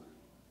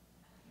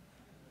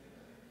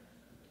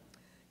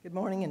Good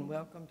morning and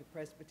welcome to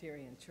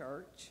Presbyterian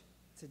Church.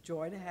 It's a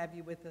joy to have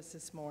you with us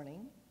this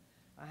morning.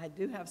 I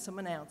do have some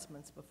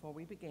announcements before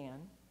we begin.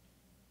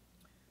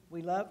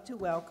 We love to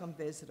welcome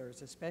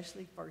visitors,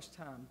 especially first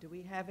time. Do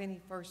we have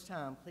any first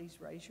time? Please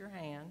raise your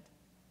hand.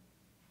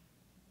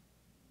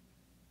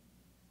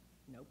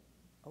 Nope.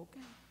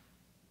 Okay.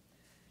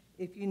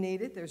 If you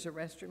need it, there's a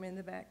restroom in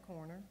the back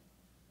corner.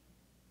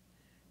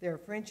 There are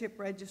friendship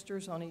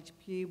registers on each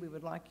pew we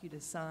would like you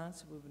to sign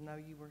so we would know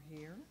you were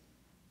here.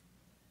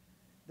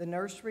 The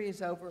nursery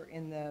is over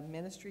in the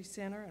Ministry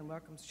Center and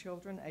welcomes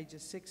children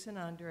ages 6 and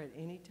under at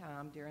any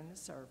time during the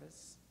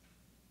service.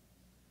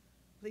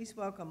 Please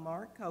welcome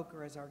Mark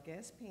Coker as our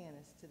guest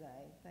pianist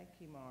today. Thank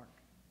you, Mark.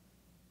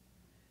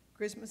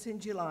 Christmas in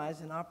July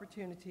is an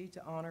opportunity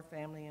to honor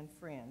family and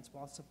friends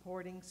while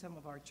supporting some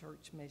of our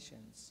church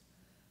missions.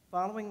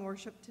 Following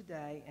worship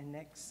today and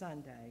next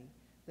Sunday,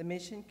 the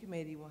Mission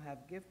Committee will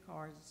have gift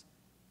cards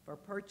for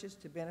purchase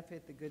to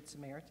benefit the Good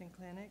Samaritan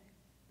Clinic,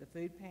 the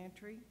Food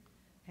Pantry,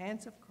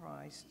 Hands of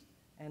Christ,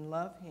 and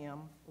Love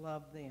Him,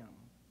 Love Them.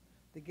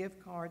 The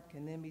gift card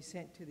can then be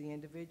sent to the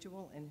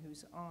individual in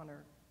whose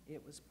honor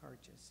it was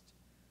purchased.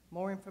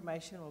 More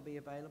information will be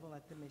available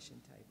at the mission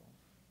table.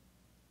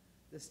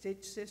 The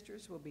Stitch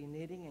Sisters will be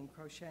knitting and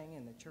crocheting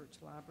in the church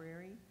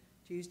library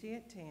Tuesday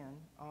at 10.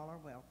 All are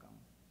welcome.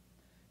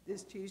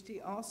 This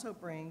Tuesday also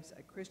brings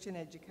a Christian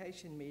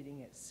education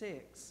meeting at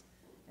 6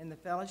 in the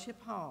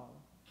Fellowship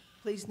Hall.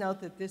 Please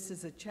note that this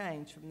is a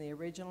change from the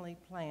originally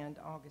planned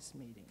August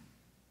meeting.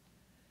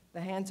 The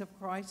Hands of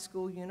Christ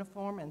school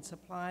uniform and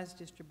supplies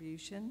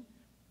distribution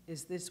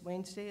is this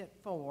Wednesday at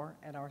 4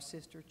 at our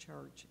sister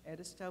church,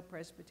 Edisto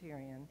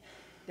Presbyterian,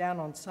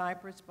 down on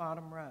Cypress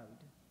Bottom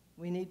Road.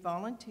 We need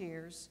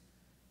volunteers.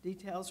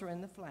 Details are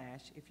in the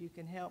flash. If you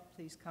can help,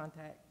 please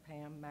contact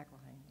Pam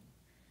McElhaney.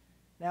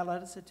 Now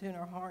let us attune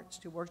our hearts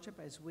to worship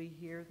as we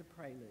hear the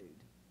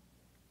prelude.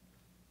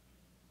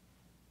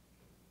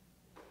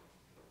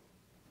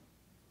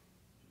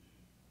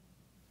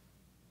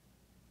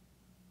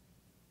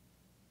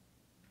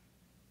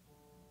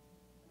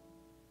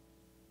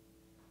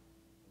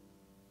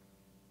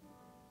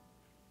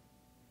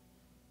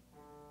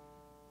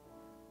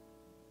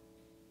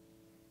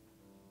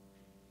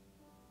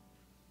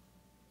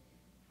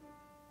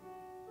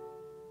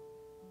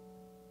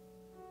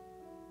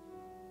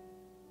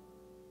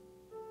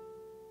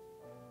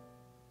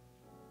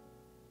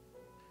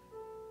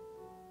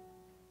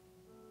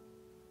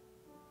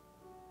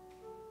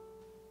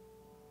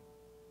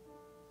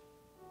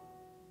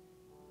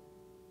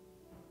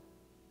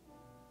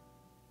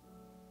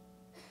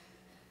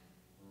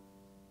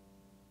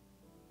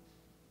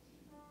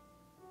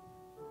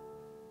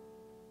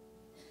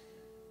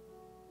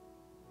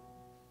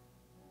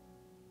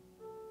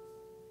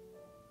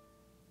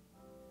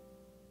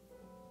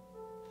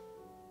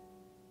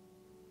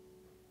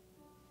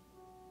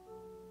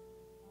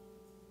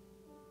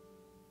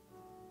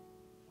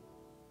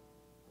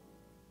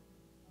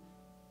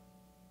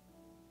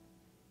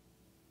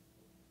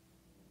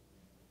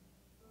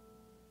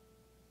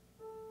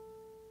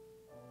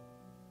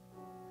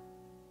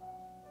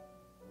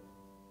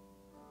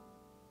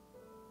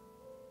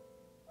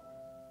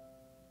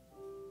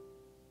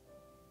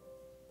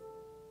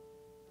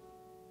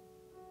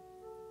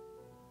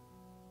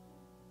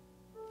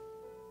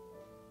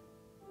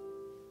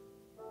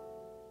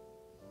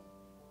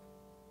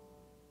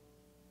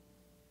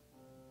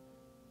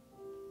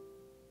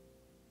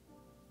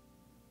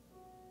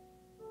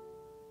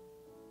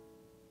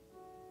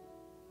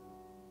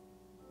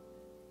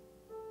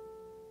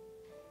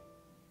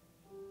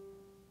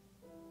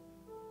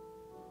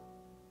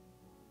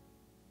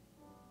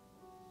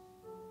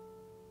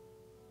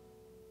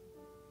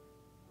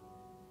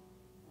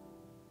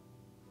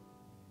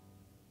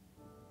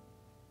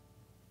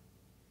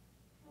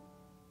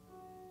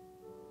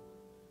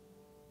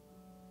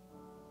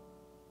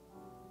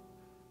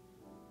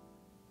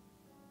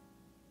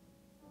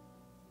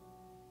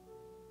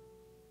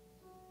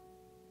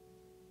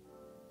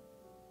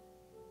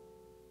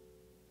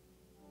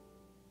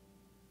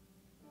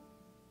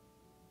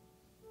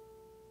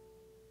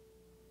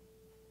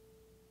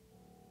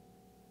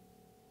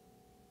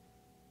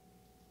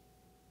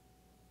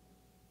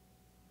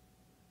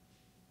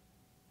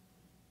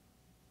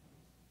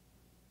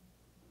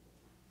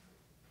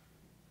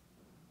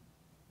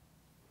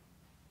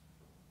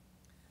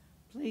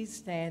 Please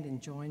stand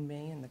and join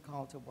me in the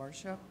call to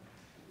worship,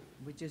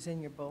 which is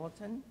in your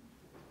bulletin.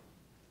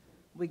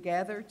 We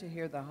gather to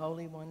hear the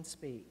Holy One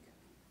speak.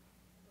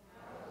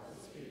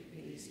 Speak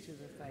peace to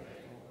the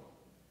faithful,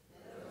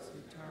 those who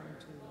turn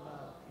to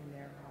love in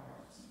their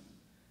hearts.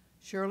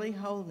 Surely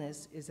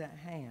wholeness is at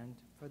hand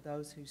for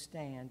those who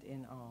stand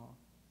in awe.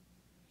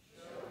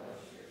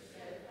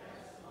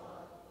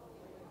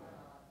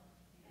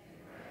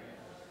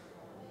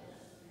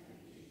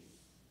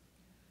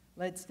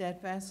 Let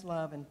steadfast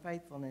love and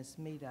faithfulness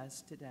meet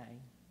us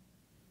today.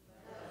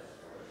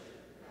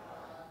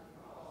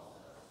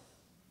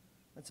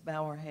 Let's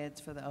bow our heads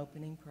for the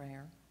opening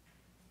prayer.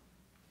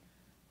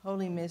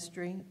 Holy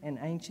mystery, in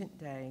ancient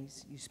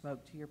days you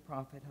spoke to your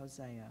prophet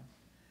Hosea,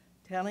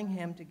 telling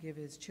him to give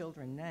his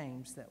children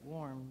names that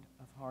warned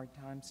of hard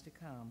times to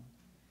come.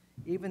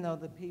 Even though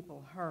the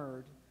people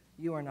heard,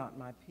 "You are not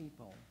my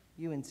people,"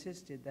 you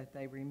insisted that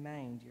they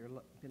remained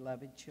your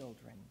beloved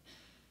children.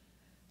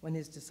 When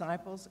his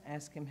disciples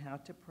asked him how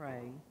to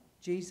pray,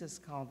 Jesus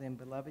called them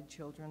beloved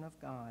children of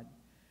God,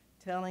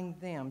 telling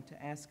them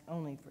to ask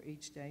only for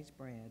each day's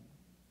bread.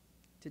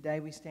 Today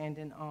we stand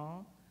in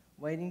awe,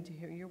 waiting to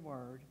hear your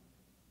word,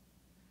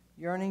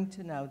 yearning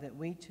to know that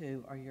we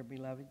too are your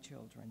beloved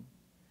children.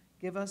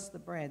 Give us the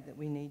bread that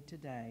we need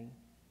today,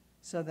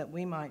 so that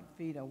we might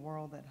feed a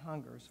world that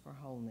hungers for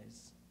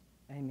wholeness.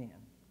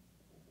 Amen.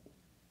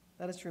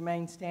 Let us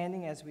remain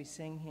standing as we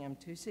sing hymn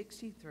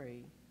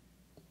 263.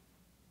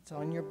 It's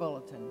on your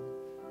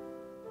bulletin.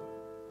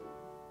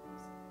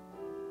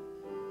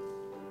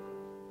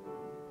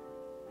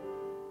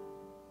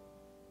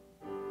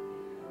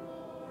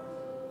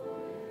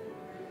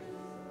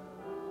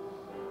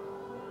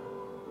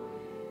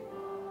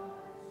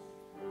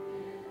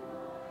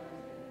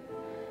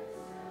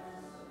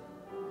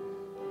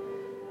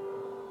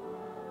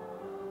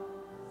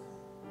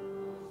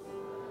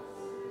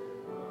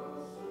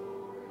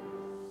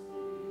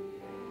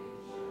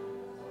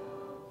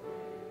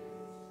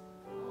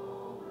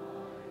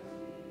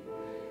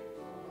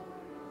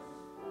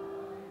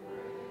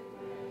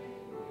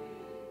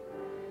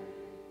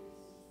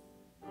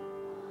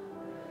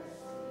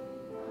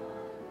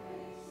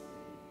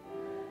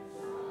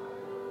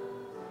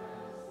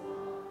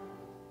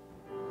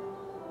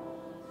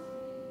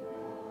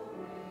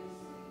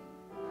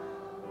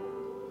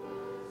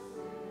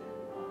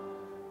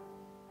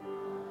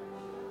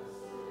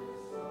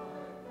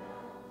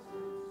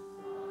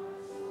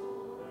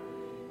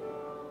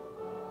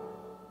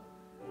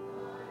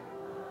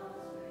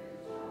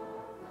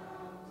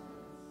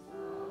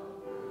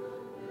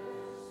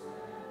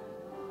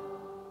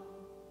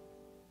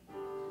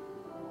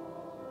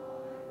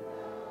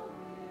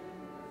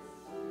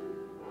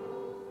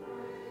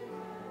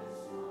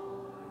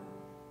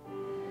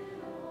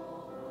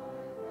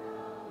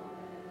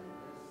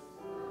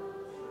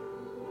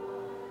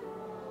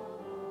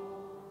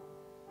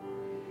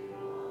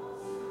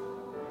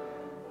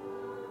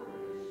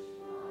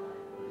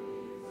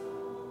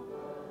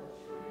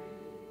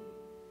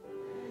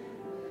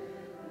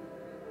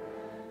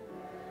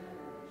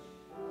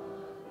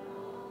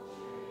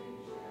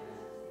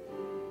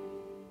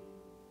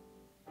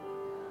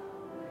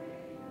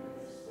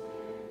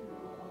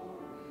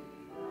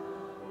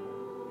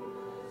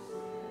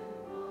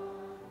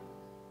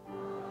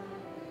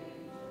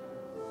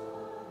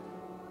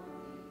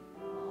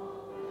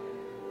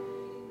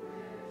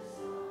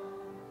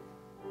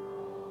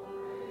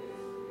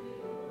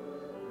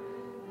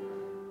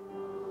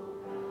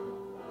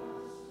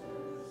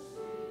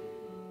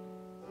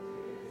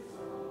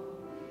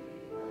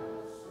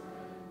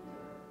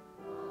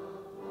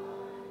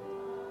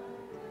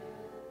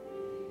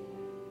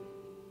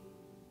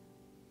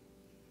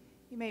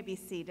 You may be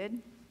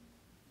seated.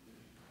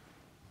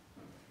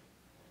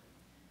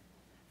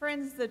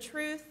 Friends, the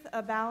truth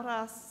about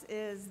us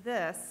is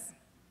this,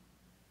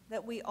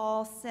 that we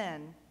all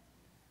sin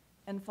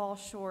and fall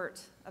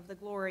short of the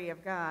glory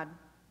of God.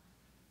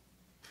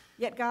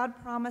 Yet God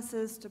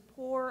promises to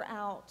pour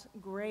out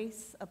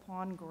grace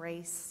upon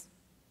grace,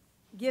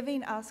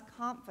 giving us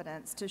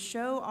confidence to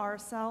show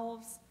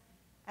ourselves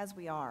as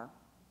we are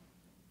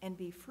and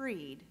be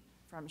freed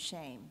from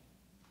shame.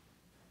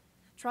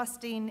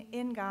 Trusting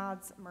in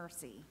God's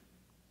mercy,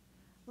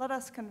 let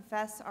us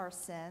confess our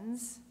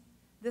sins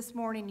this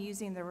morning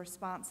using the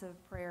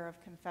responsive prayer of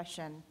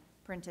confession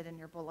printed in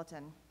your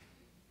bulletin.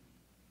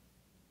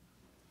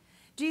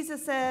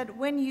 Jesus said,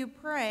 "When you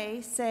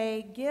pray,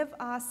 say, 'Give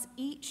us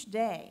each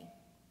day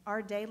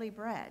our daily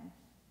bread.'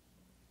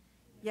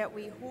 Yet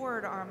we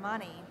hoard our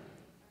money,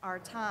 our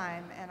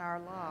time, and our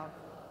love,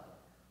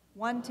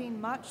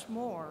 wanting much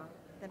more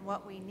than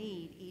what we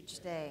need each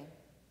day."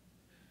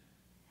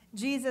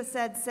 Jesus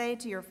said, "Say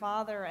to your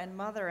Father and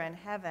Mother in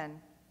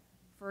heaven,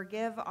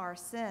 'Forgive our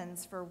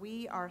sins, for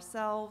we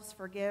ourselves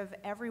forgive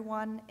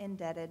everyone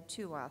indebted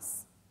to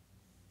us.'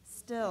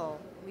 Still,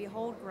 we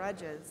hold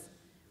grudges,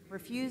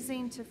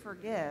 refusing to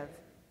forgive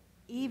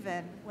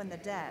even when the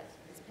debt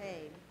is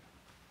paid."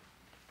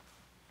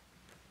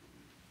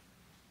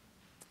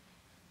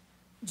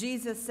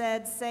 Jesus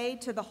said, "Say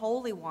to the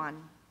Holy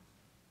One,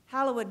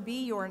 'Hallowed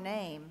be your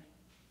name,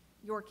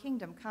 your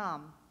kingdom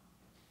come.'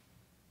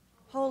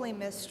 Holy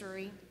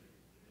mystery,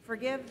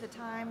 forgive the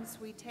times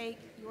we take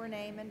your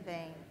name in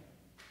vain,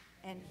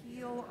 and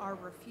heal our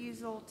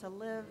refusal to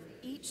live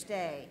each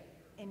day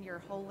in your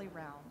holy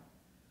realm."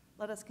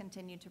 Let us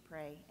continue to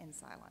pray in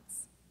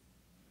silence.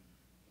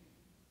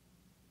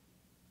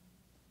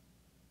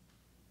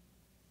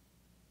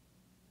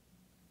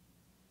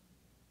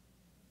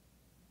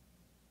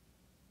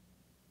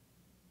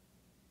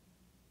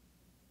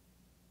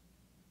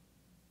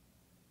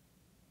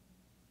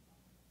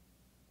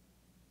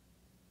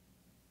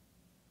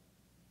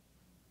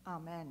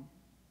 Amen.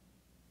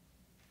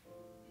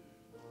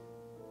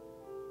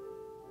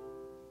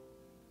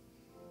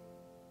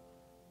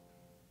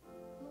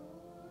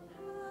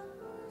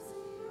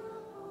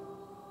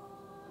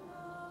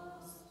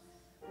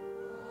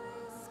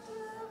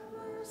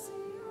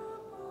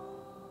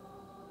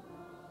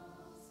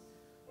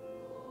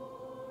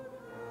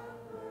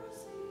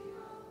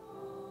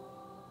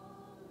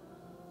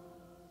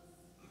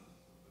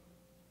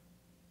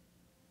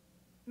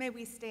 May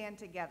we stand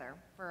together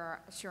for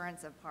our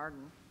assurance of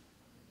pardon.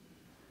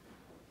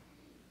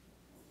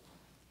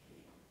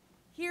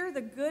 Hear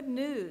the good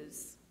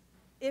news.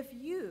 If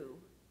you,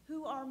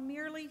 who are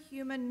merely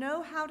human,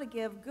 know how to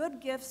give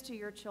good gifts to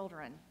your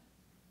children,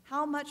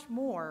 how much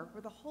more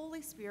will the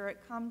Holy Spirit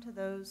come to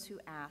those who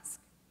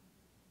ask?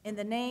 In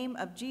the name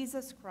of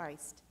Jesus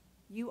Christ,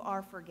 you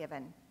are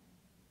forgiven.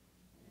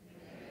 In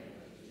the name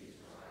of Jesus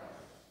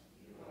Christ,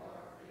 you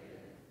are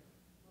forgiven.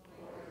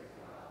 Glory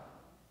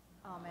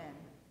to God. Amen.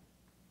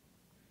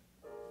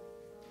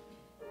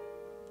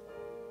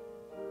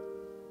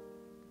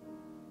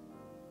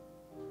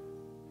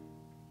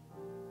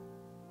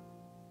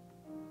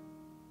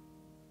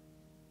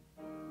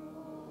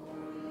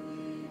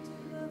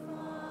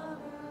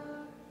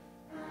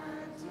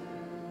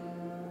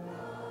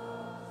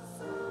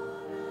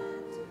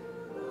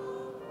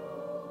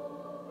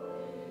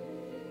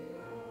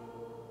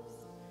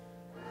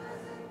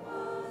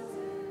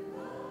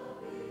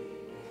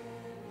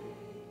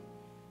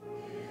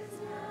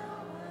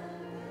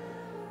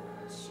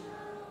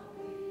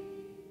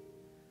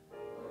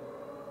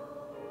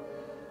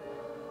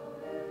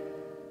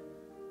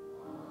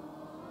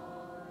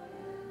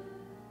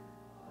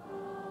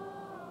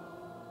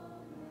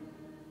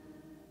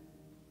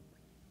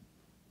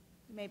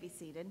 You may be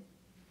seated.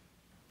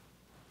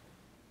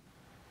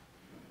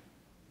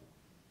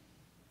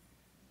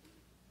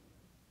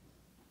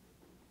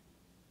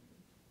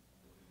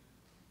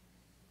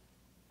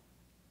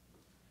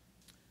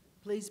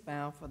 Please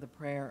bow for the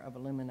prayer of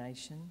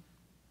illumination.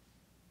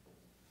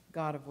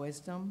 God of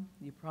wisdom,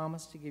 you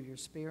promise to give your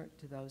Spirit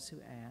to those who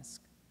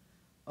ask.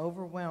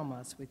 Overwhelm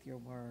us with your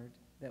word,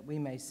 that we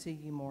may see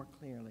you more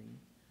clearly,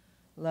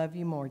 love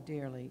you more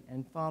dearly,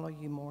 and follow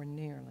you more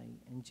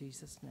nearly. In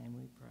Jesus' name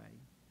we pray.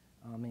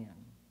 Amen.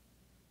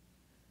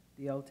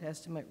 The Old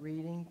Testament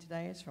reading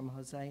today is from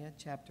Hosea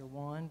chapter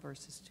 1,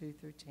 verses 2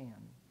 through 10.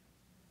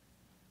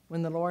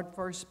 When the Lord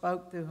first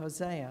spoke through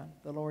Hosea,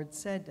 the Lord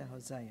said to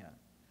Hosea,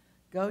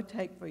 "Go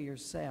take for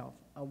yourself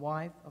a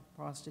wife of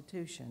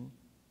prostitution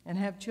and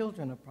have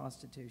children of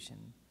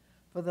prostitution,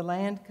 for the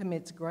land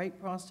commits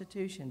great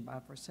prostitution by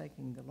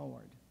forsaking the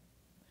Lord."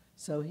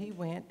 So he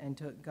went and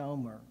took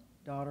Gomer,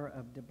 daughter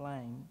of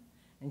Diblaim,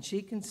 and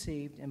she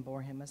conceived and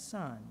bore him a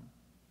son.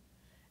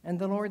 And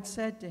the Lord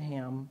said to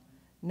him,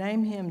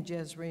 "Name him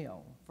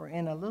Jezreel, for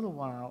in a little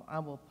while I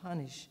will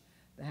punish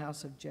the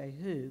house of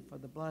Jehu for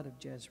the blood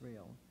of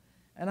Jezreel,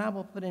 and I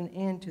will put an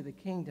end to the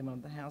kingdom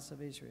of the house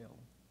of Israel.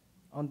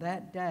 On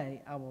that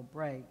day I will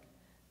break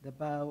the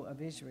bow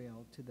of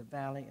Israel to the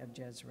valley of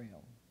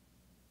Jezreel."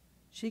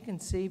 She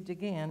conceived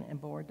again and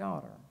bore a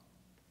daughter.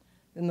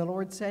 Then the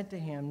Lord said to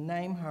him,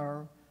 "Name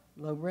her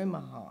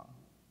Lo-ruhamah,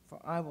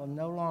 for I will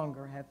no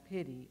longer have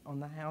pity on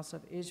the house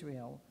of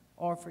Israel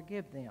or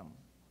forgive them.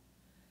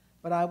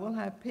 But I will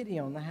have pity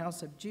on the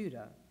house of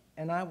Judah,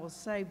 and I will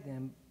save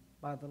them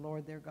by the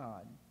Lord their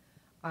God.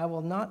 I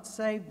will not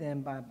save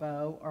them by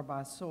bow or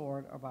by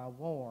sword or by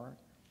war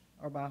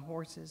or by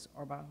horses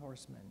or by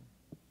horsemen."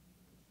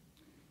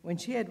 When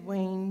she had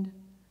weaned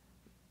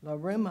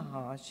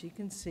Lo-ruhamah, she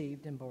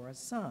conceived and bore a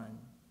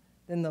son.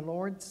 Then the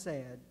Lord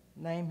said,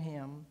 "Name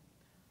him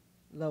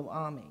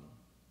Lo-ammi,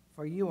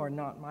 for you are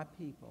not my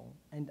people,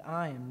 and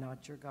I am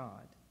not your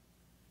God.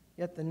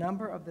 Yet the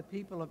number of the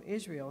people of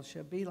Israel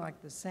shall be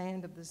like the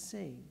sand of the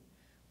sea,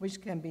 which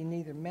can be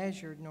neither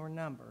measured nor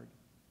numbered.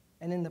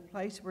 And in the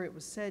place where it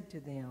was said to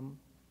them,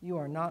 'You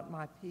are not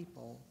my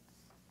people,'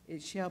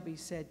 it shall be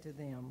said to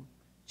them,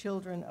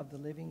 'Children of the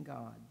living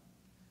God.'"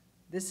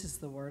 This is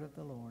the word of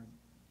the Lord.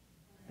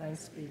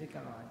 Thanks be to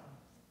God.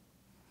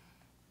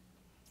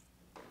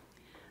 I'd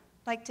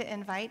like to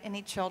invite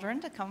any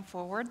children to come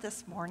forward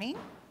this morning.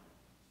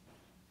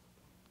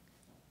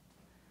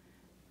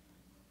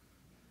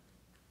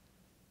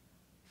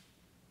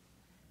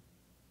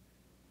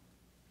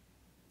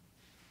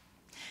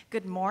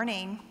 Good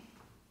morning.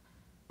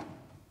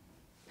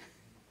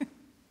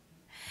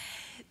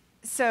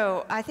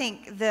 So I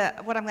think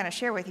what I'm going to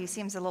share with you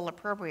seems a little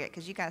appropriate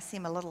because you guys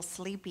seem a little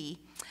sleepy.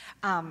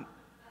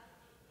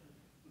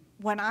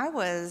 When I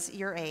was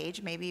your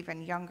age, maybe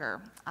even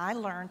younger, I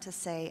learned to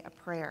say a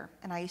prayer,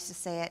 and I used to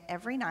say it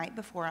every night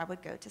before I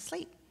would go to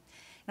sleep.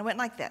 And it went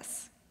like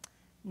this: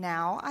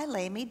 "Now I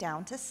lay me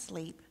down to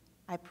sleep.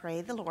 I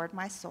pray the Lord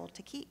my soul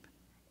to keep.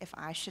 If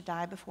I should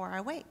die before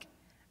I wake,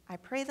 I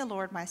pray the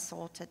Lord my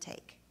soul to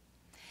take."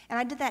 And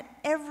I did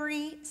that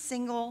every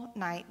single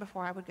night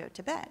before I would go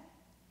to bed.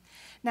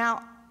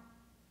 Now,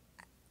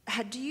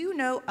 do you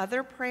know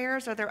other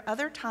prayers? Are there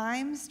other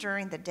times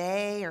during the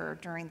day or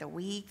during the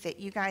week that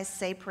you guys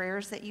say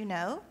prayers that you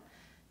know?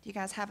 Do you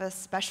guys have a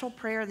special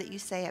prayer that you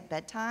say at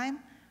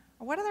bedtime?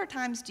 Or what other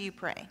times do you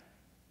pray?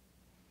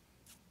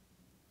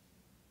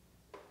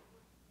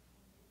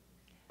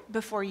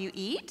 Before you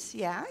eat?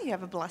 Yeah, you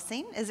have a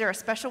blessing. Is there a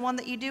special one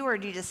that you do, or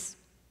do you just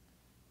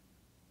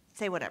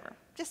say whatever?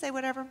 Just say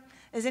whatever.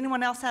 Does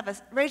anyone else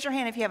raise your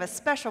hand if you have a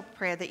special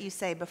prayer that you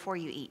say before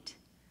you eat?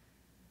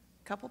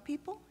 A couple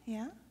people?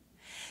 Yeah.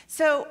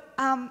 So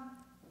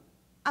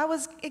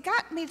It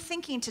got me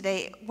thinking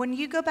today, when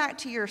you go back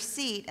to your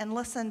seat and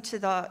listen to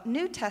the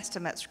New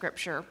Testament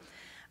scripture,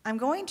 I'm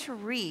going to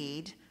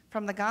read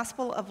from the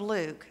Gospel of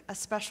Luke a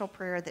special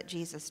prayer that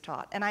Jesus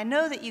taught. And I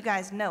know that you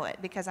guys know it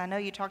because I know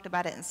you talked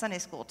about it in Sunday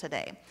school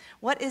today.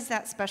 What is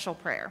that special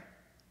prayer?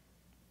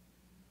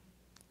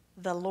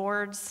 The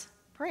Lord's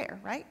Prayer,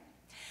 right?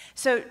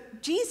 So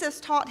Jesus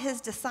taught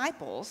his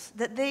disciples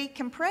that they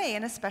can pray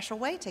in a special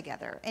way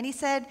together. And he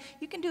said,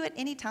 you can do it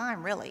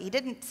anytime, really. He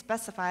didn't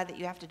specify that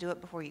you have to do it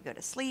before you go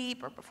to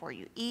sleep or before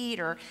you eat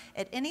or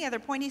at any other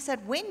point. He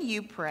said, when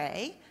you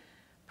pray,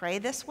 pray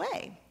this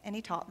way. And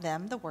he taught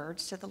them the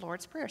words to the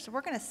Lord's Prayer. So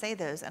we're going to say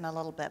those in a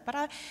little bit.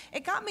 But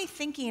it got me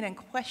thinking and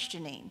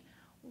questioning,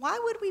 why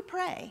would we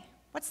pray?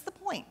 What's the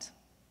point?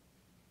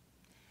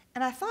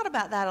 And I thought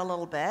about that a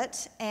little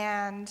bit,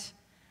 and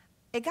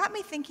it got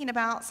me thinking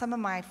about some of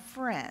my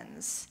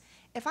friends.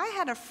 If I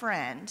had a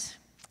friend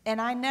and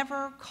I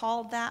never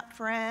called that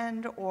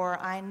friend, or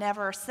I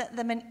never sent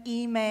them an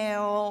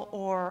email,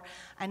 or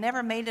I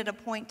never made it a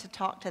point to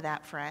talk to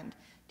that friend,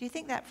 do you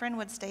think that friend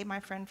would stay my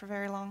friend for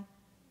very long?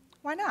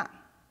 Why not?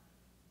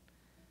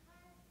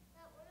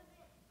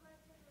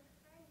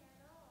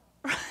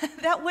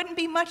 That wouldn't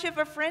be much of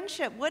a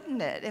friendship,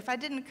 wouldn't it? If I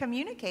didn't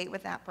communicate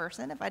with that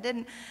person, if I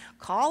didn't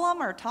call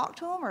them or talk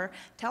to them or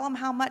tell them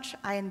how much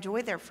I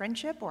enjoy their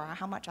friendship or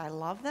how much I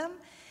love them.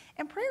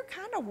 And prayer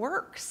kind of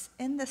works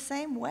in the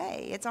same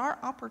way. It's our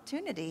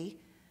opportunity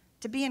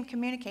to be in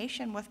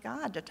communication with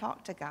God, to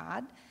talk to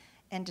God,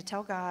 and to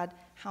tell God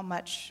how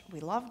much we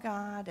love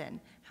God and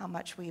how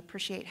much we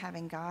appreciate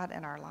having God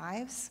in our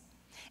lives.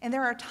 And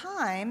there are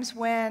times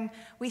when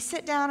we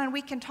sit down and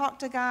we can talk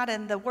to God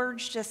and the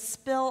words just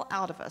spill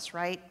out of us,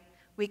 right?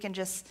 We can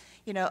just,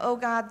 oh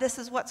God, this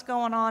is what's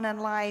going on in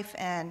life,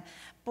 and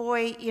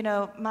boy,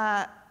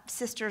 my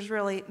sister's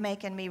really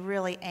making me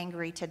really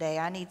angry today.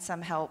 I need some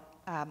help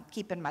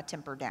keeping my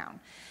temper down.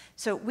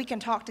 So we can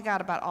talk to God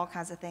about all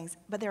kinds of things,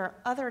 but there are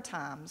other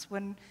times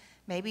when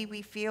maybe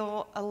we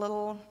feel a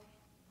little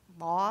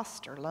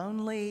lost or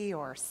lonely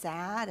or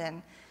sad,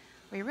 and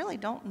we really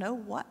don't know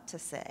what to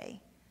say.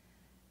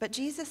 But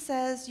Jesus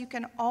says you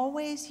can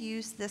always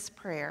use this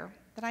prayer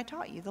that I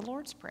taught you, the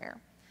Lord's Prayer.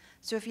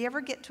 So if you ever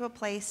get to a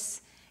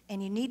place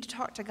and you need to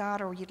talk to God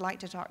or you'd like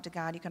to talk to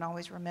God, you can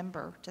always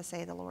remember to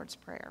say the Lord's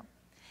Prayer.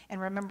 And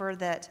remember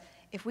that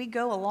if we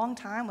go a long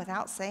time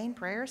without saying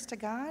prayers to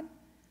God,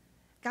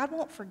 God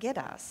won't forget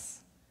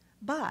us.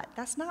 But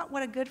that's not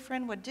what a good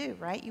friend would do,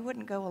 right? You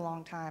wouldn't go a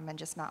long time and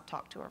just not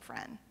talk to a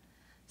friend.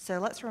 So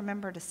let's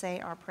remember to say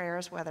our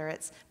prayers, whether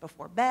it's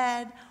before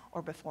bed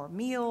or before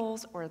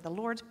meals or the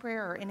Lord's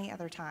Prayer or any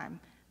other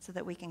time, so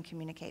that we can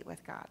communicate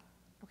with God.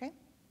 Okay?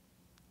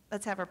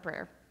 Let's have a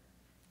prayer.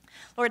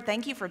 Lord,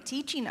 thank you for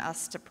teaching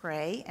us to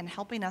pray and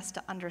helping us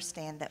to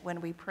understand that when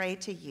we pray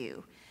to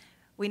you,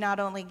 we not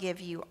only give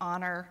you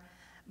honor,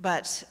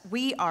 but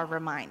we are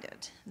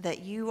reminded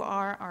that you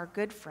are our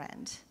good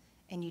friend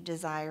and you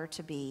desire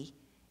to be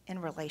in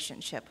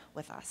relationship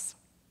with us.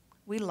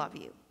 We love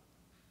you.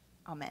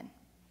 Amen.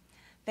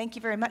 Thank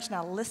you very much.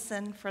 Now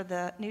listen for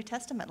the New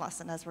Testament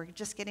lesson as we're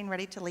just getting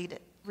ready to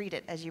read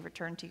it as you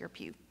return to your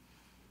pew.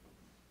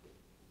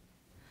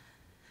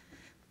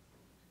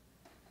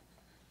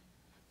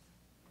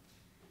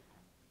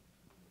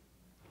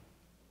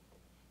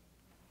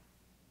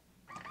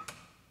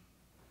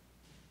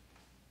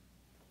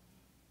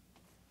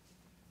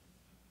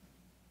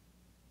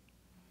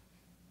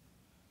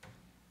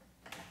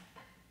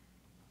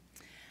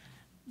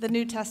 The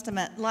New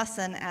Testament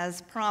lesson,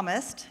 as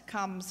promised,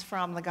 comes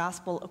from the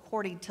Gospel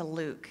according to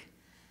Luke,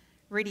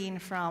 reading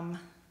from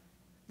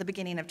the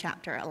beginning of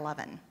chapter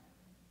 11.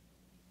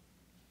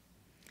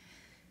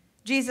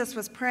 Jesus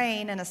was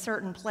praying in a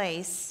certain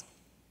place,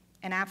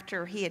 and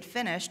after he had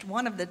finished,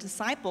 one of the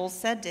disciples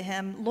said to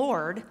him,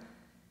 "Lord,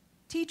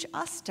 teach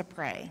us to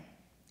pray,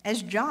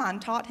 as John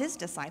taught his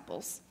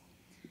disciples."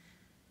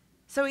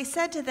 So he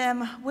said to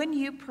them, "When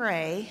you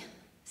pray,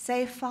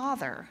 say,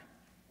 'Father,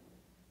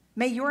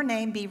 may your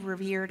name be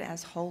revered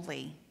as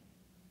holy.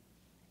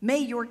 May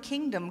your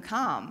kingdom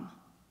come.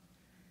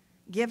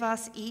 Give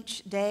us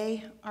each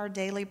day our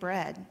daily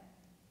bread,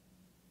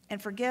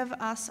 and forgive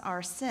us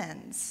our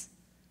sins,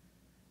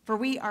 for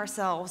we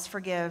ourselves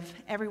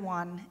forgive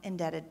everyone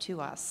indebted to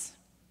us.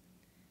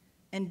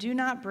 And do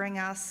not bring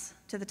us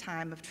to the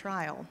time of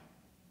trial."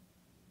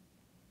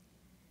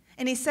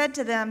 And he said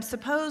to them,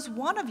 "Suppose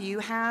one of you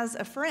has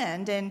a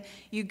friend, and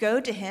you go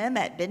to him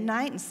at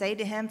midnight and say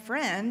to him,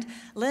 'Friend,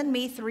 lend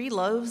me 3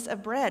 loaves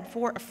of bread,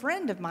 for a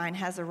friend of mine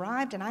has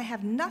arrived, and I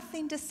have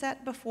nothing to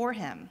set before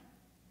him.'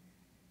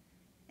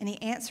 And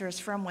he answers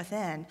from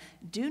within,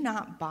 'Do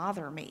not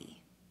bother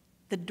me.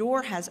 The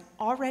door has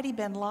already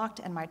been locked,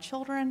 and my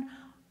children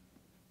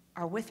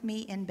are with me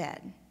in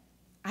bed.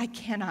 I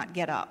cannot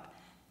get up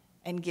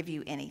and give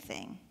you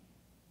anything.'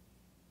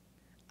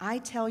 I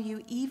tell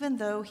you, even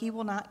though he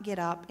will not get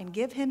up and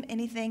give him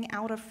anything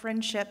out of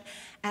friendship,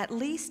 at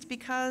least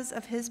because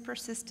of his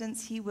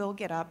persistence, he will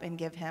get up and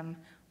give him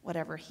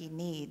whatever he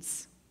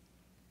needs.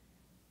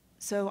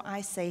 So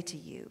I say to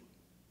you,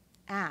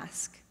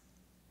 ask,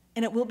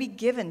 and it will be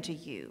given to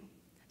you.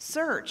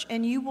 Search,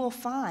 and you will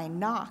find.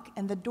 Knock,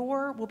 and the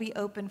door will be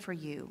open for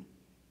you.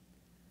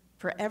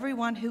 For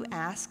everyone who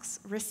asks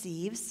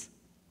receives,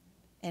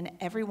 and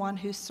everyone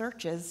who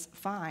searches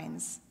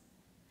finds.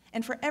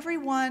 And for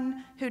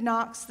everyone who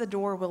knocks, the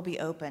door will be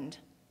opened.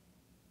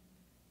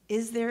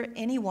 Is there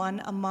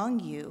anyone among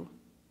you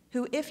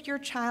who, if your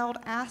child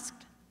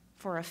asked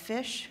for a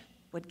fish,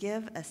 would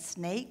give a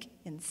snake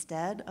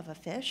instead of a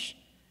fish?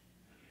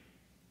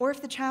 Or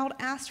if the child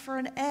asked for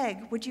an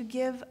egg, would you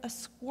give a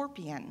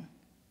scorpion?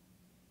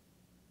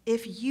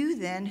 If you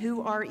then,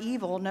 who are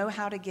evil, know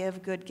how to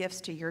give good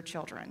gifts to your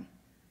children,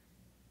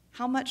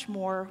 how much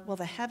more will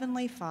the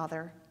Heavenly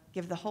Father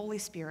give the Holy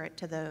Spirit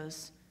to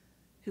those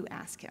who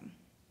ask him?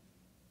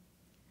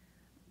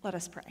 Let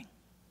us pray.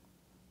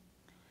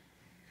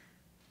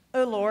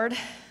 O Lord,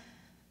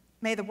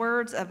 may the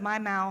words of my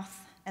mouth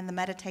and the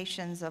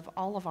meditations of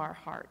all of our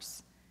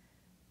hearts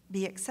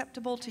be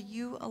acceptable to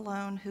you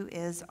alone, who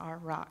is our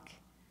rock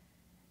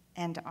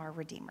and our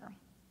Redeemer.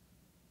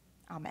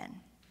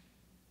 Amen.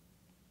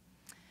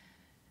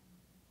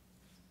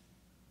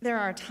 There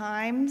are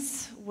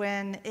times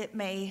when it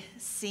may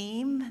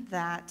seem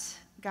that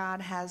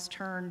God has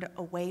turned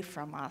away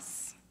from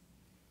us.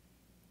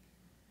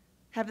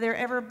 Have there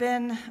ever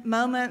been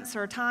moments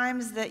or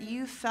times that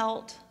you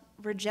felt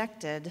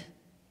rejected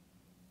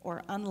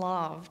or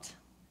unloved?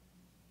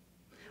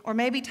 Or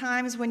maybe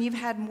times when you've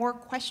had more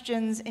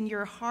questions in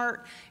your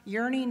heart,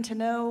 yearning to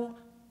know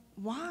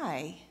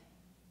why?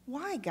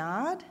 Why,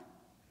 God?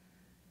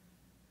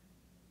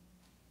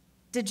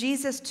 Did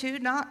Jesus too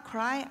not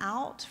cry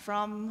out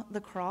from the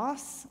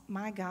cross,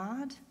 my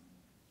God,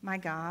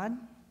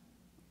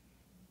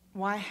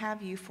 why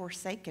have you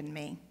forsaken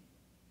me?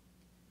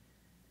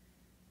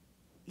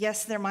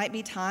 Yes, there might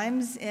be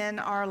times in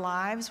our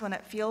lives when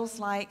it feels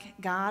like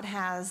God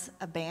has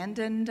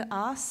abandoned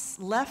us,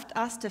 left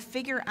us to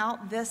figure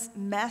out this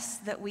mess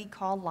that we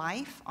call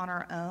life on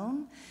our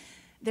own.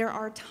 There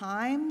are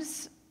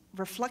times,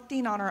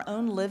 reflecting on our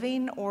own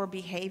living or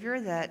behavior,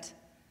 that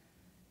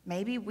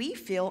maybe we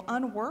feel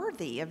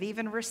unworthy of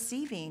even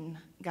receiving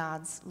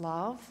God's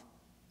love.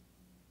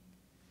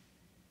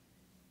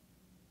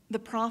 The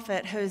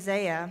prophet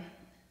Hosea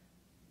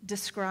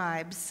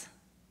describes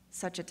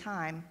such a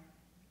time.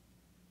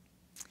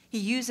 He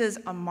uses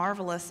a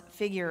marvelous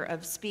figure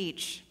of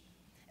speech.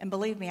 And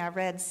believe me, I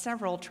read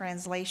several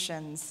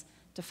translations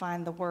to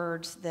find the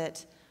words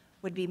that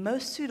would be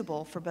most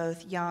suitable for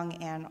both young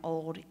and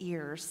old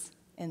ears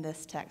in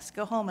this text.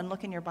 Go home and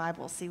look in your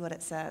Bible, see what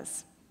it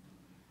says.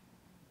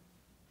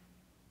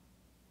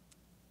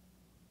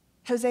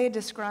 Hosea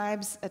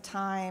describes a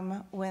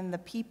time when the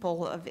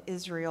people of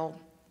Israel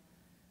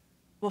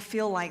will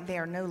feel like they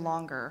are no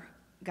longer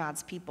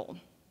God's people.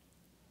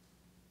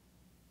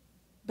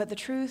 But the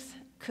truth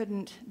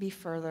couldn't be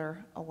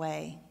further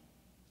away.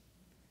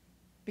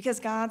 Because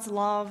God's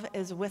love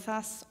is with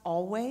us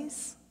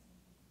always,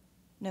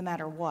 no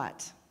matter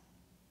what.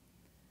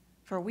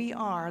 For we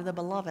are the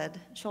beloved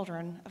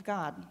children of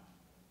God.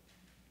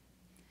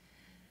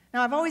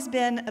 Now, I've always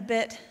been a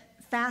bit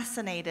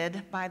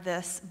fascinated by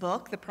this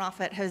book, the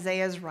prophet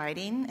Hosea's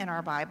writing in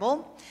our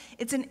Bible.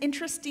 It's an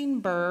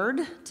interesting bird,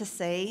 to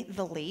say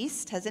the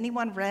least. Has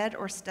anyone read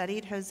or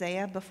studied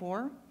Hosea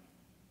before?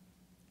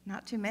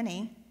 Not too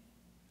many.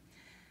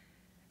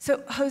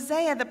 So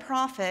Hosea the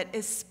prophet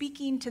is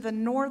speaking to the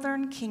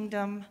northern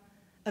kingdom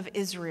of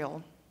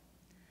Israel.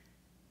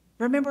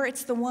 Remember,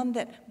 it's the one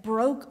that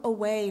broke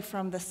away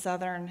from the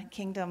southern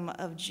kingdom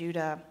of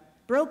Judah,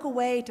 broke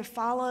away to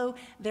follow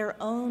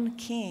their own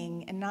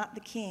king and not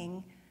the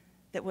king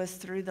that was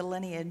through the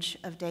lineage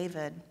of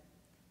David.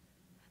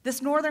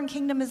 This northern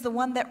kingdom is the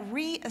one that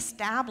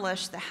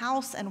reestablished the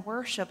house and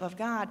worship of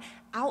God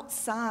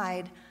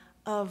outside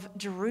of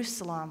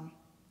Jerusalem.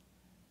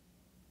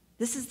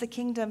 This is the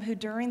kingdom who,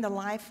 during the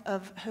life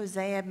of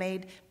Hosea,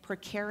 made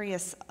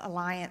precarious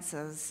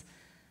alliances,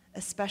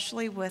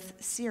 especially with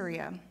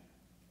Syria,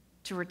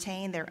 to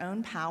retain their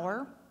own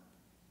power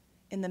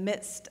in the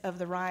midst of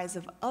the rise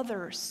of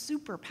other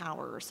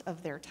superpowers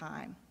of their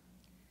time.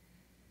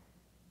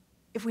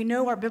 If we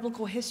know our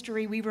biblical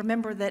history, we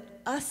remember that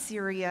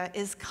Assyria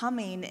is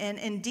coming, and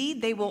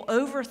indeed they will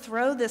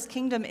overthrow this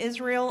kingdom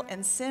Israel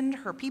and send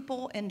her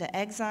people into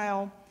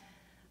exile.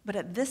 But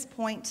at this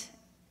point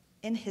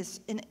in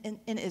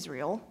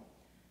Israel,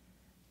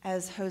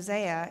 as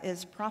Hosea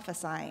is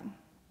prophesying,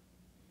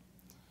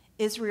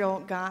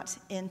 Israel got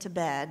into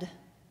bed,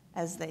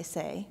 as they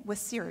say, with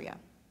Syria.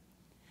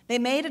 They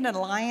made an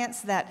alliance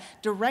that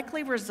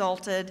directly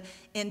resulted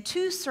in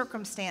two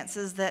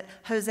circumstances that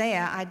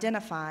Hosea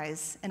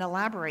identifies and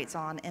elaborates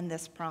on in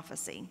this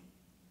prophecy.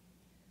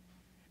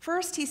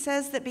 First, he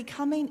says that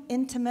becoming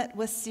intimate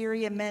with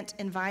Syria meant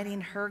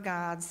inviting her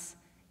gods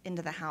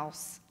into the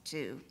house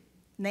too,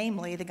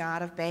 namely the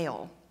god of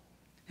Baal,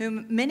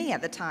 whom many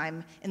at the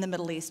time in the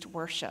Middle East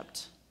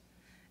worshipped.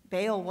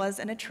 Baal was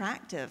an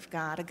attractive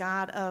god, a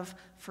god of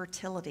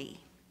fertility.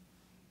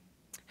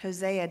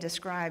 Hosea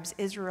describes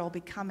Israel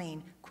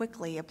becoming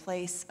quickly a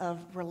place of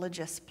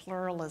religious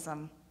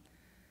pluralism.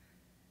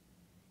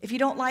 If you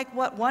don't like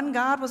what one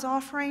God was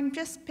offering,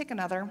 just pick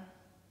another.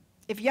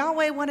 If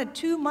Yahweh wanted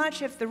too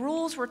much, if the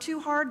rules were too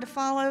hard to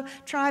follow,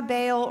 try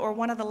Baal or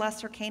one of the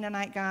lesser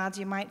Canaanite gods.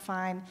 You might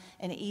find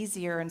an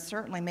easier and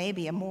certainly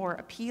maybe a more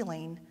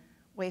appealing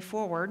way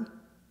forward.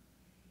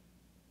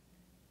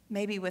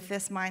 Maybe with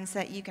this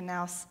mindset, you can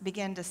now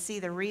begin to see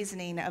the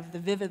reasoning of the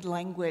vivid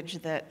language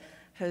that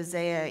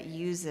Hosea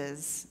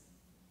uses.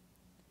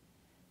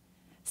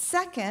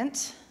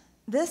 Second,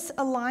 this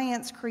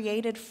alliance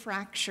created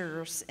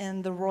fractures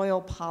in the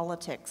royal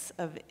politics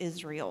of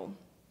Israel.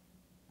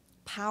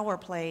 Power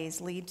plays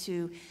lead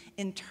to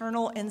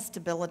internal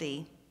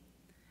instability,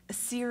 a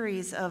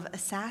series of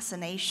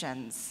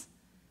assassinations,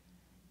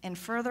 and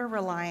further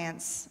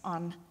reliance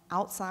on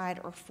outside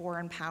or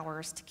foreign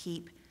powers to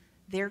keep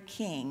their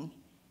king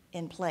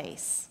in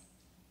place.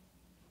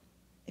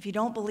 If you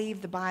don't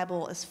believe the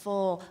Bible is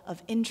full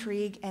of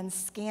intrigue and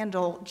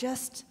scandal,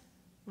 just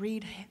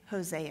read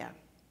Hosea.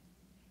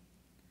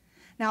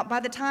 Now,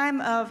 by the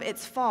time of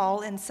its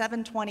fall in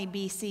 720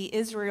 BC,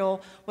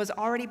 Israel was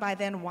already by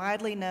then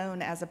widely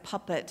known as a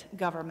puppet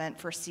government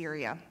for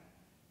Syria,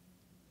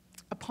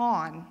 a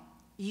pawn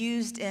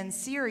used in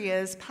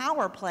Syria's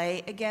power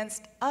play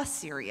against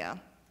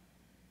Assyria.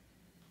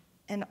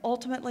 And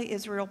ultimately,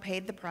 Israel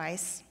paid the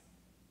price,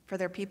 for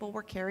their people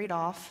were carried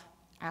off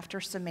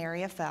after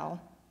Samaria fell.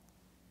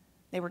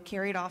 They were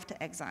carried off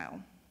to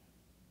exile.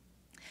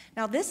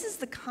 Now, this is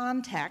the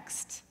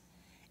context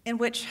in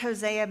which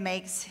Hosea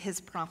makes his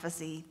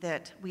prophecy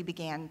that we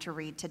began to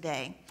read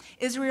today.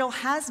 Israel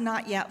has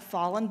not yet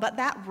fallen, but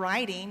that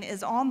writing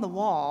is on the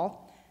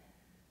wall.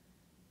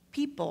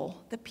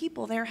 The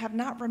people there have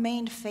not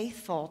remained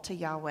faithful to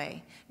Yahweh.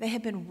 They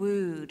have been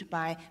wooed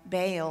by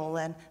Baal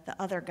and the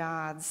other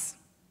gods.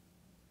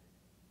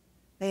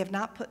 They have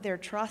not put their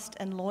trust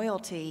and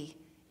loyalty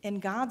in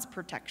God's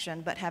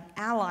protection, but have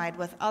allied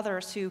with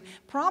others who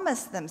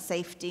promise them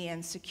safety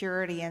and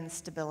security and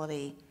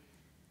stability.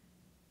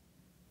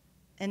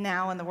 And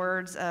now, in the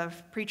words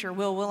of preacher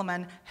Will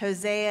Willimon,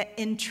 Hosea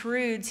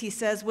intrudes, he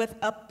says, with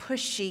a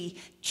pushy,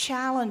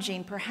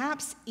 challenging,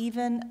 perhaps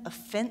even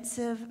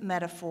offensive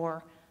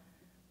metaphor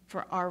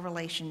for our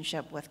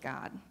relationship with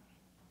God.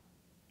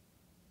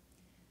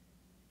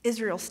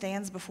 Israel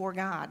stands before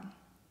God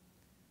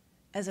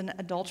as an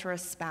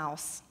adulterous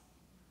spouse,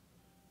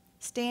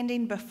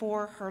 standing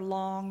before her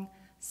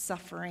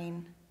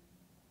long-suffering,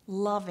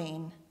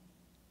 loving,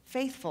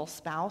 faithful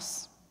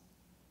spouse.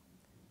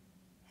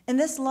 And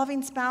this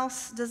loving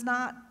spouse does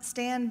not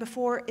stand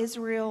before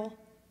Israel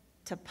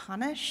to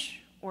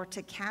punish or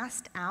to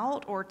cast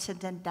out or to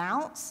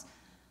denounce,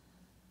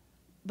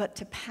 but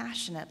to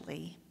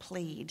passionately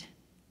plead.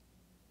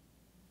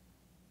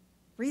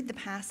 Read the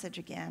passage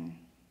again.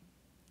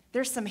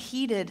 There's some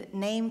heated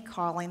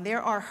name-calling.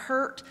 There are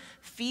hurt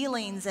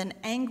feelings and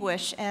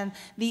anguish, and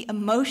the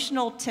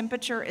emotional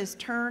temperature is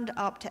turned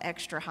up to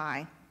extra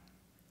high.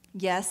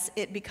 Yes,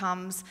 it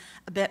becomes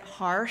a bit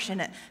harsh, and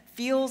it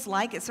feels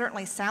like, it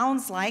certainly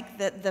sounds like,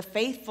 that the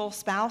faithful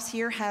spouse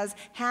here has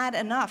had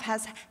enough,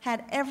 has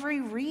had every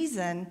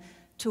reason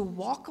to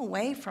walk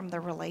away from the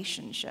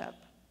relationship.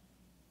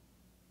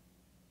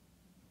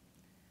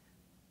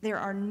 There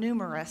are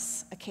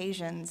numerous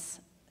occasions,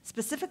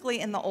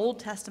 specifically in the Old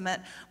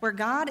Testament, where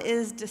God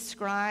is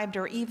described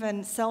or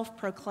even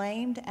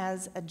self-proclaimed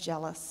as a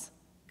jealous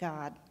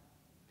God.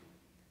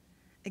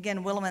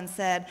 Again, Willimon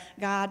said,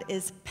 God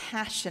is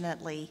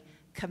passionately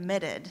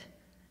committed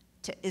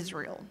to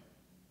Israel.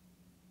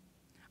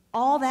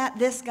 All that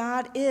this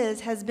God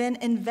is has been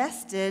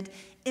invested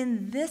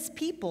in this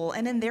people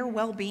and in their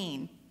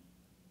well-being.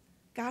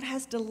 God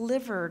has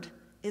delivered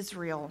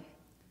Israel.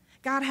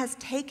 God has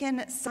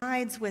taken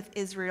sides with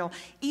Israel,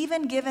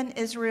 even given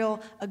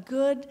Israel a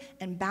good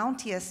and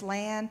bounteous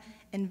land,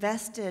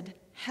 invested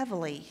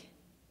heavily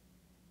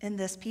in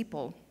this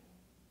people.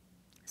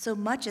 So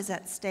much is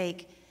at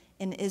stake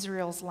in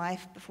Israel's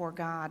life before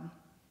God.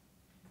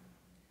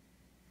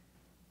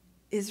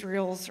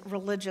 Israel's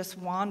religious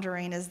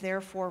wandering is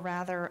therefore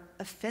rather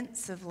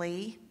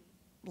offensively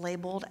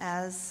labeled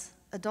as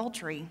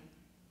adultery.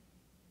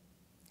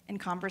 And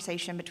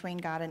conversation between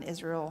God and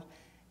Israel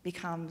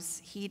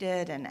becomes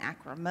heated and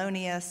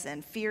acrimonious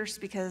and fierce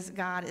because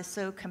God is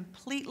so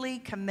completely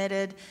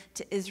committed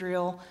to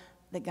Israel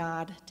that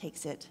God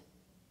takes it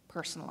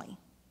personally.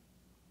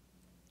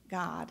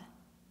 God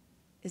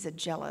is a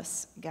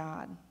jealous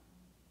God.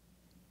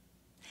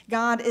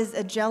 God is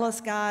a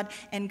jealous God,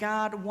 and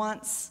God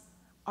wants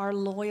our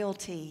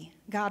loyalty.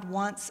 God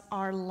wants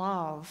our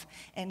love,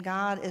 and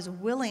God is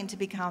willing to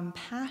become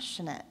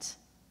passionate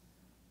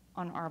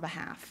on our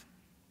behalf.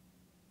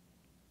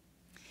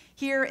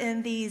 Here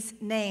in these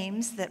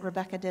names that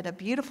Rebecca did a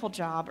beautiful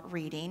job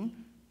reading,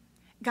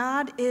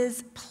 God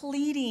is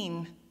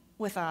pleading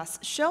with us,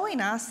 showing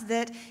us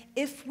that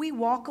if we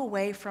walk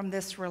away from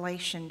this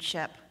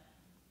relationship,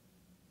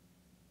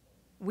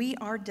 we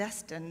are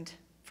destined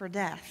for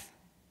death,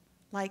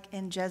 like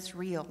in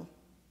Jezreel.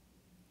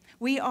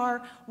 We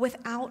are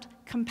without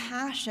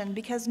compassion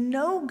because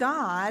no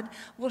God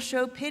will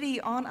show pity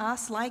on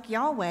us like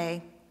Yahweh.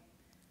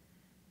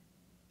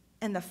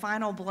 And the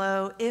final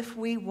blow, if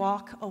we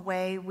walk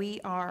away, we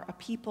are a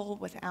people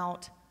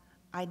without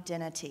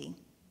identity.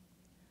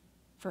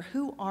 For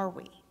who are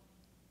we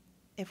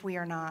if we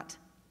are not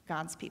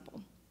God's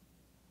people?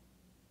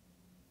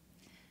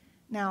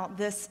 Now,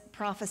 this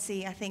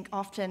prophecy, I think,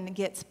 often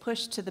gets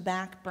pushed to the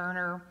back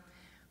burner.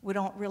 We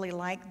don't really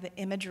like the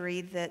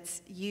imagery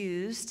that's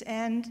used,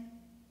 and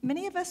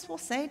many of us will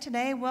say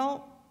today,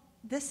 well,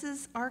 this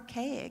is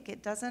archaic.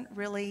 It doesn't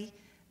really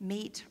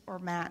meet or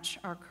match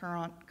our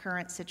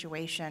current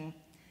situation.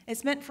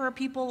 It's meant for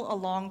people a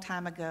long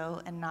time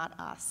ago and not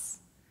us.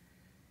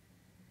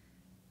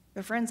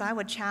 But friends, I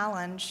would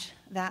challenge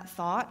that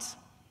thought,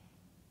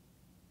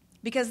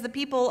 because the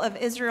people of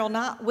Israel,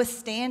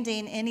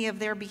 notwithstanding any of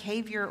their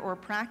behavior or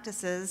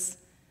practices,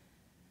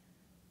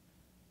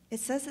 it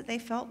says that they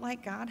felt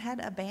like God had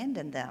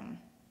abandoned them.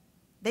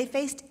 They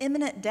faced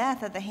imminent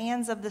death at the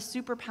hands of the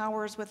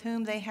superpowers with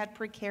whom they had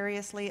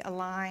precariously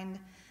aligned.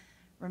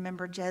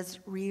 Remember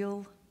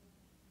Jezreel?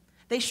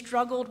 They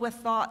struggled with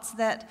thoughts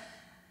that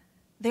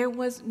there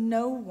was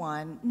no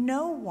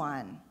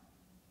one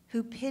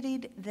who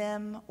pitied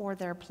them or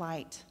their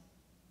plight.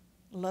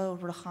 Lo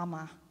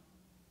Ruhama.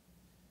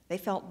 They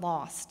felt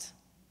lost,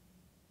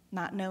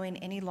 not knowing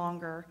any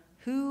longer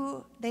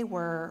who they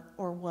were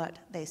or what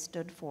they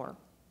stood for.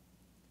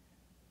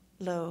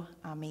 Lo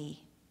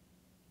Ami.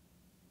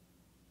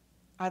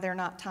 Are there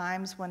not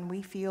times when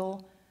we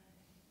feel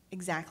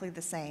exactly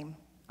the same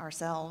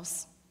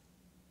ourselves?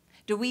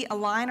 Do we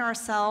align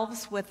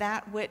ourselves with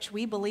that which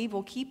we believe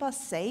will keep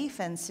us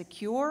safe and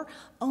secure,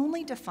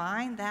 only to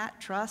find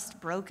that trust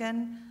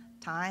broken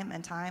time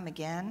and time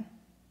again?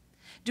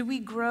 Do we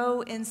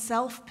grow in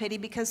self-pity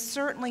because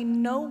certainly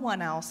no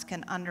one else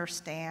can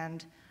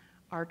understand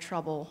our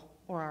trouble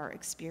or our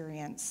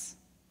experience?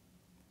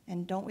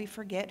 And don't we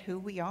forget who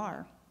we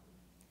are?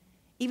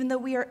 Even though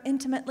we are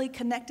intimately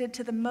connected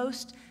to the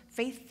most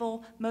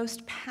faithful,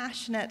 most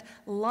passionate,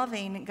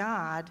 loving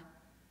God,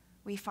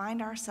 we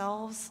find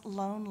ourselves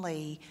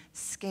lonely,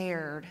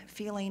 scared,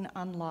 feeling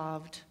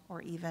unloved,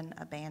 or even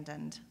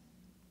abandoned.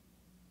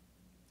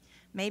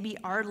 Maybe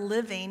our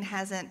living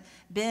hasn't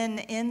been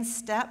in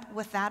step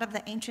with that of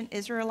the ancient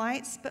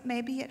Israelites, but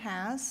maybe it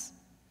has.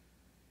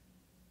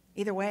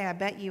 Either way, I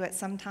bet you at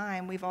some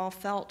time we've all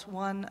felt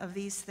one of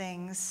these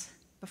things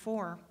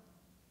before.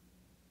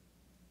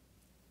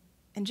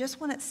 And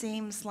just when it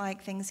seems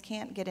like things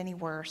can't get any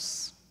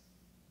worse,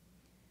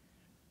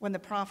 when the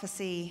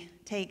prophecy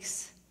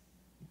takes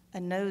a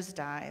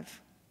nosedive,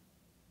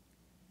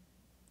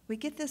 we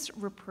get this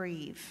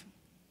reprieve.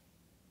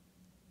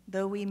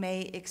 Though we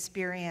may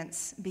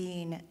experience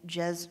being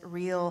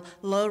Jezreel,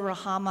 Lo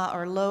Ruhama,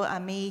 or Lo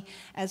Ami,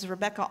 as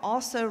Rebecca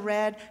also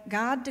read,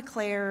 God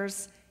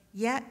declares,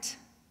 yet,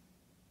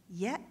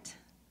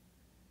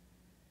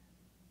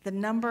 the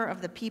number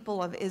of the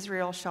people of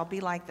Israel shall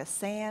be like the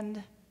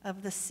sand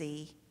of the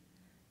sea,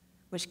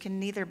 which can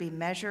neither be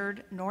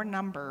measured nor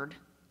numbered.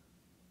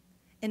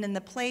 And in the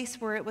place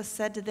where it was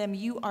said to them,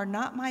 you are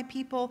not my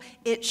people,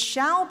 it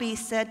shall be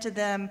said to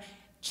them,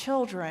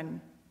 children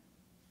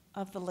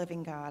of the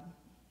living God.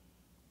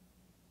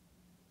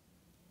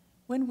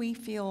 When we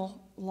feel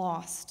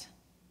lost,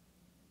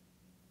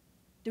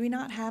 do we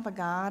not have a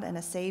God and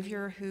a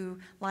Savior who,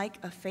 like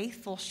a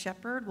faithful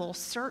shepherd, will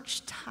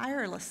search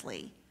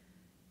tirelessly,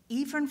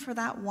 even for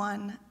that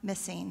one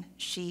missing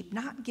sheep,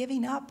 not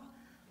giving up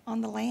on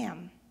the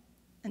lamb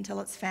until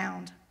it's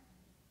found?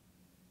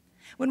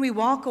 When we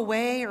walk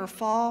away or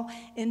fall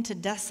into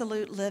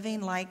dissolute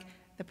living like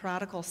the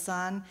prodigal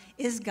son,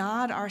 is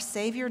God, our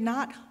Savior,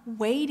 not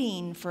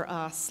waiting for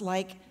us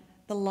like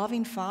the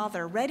loving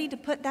Father, ready to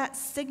put that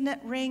signet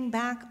ring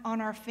back on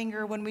our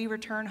finger when we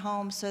return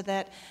home so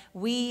that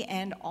we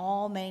and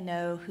all may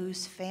know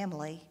whose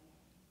family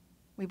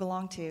we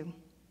belong to?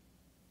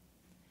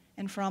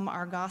 And from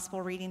our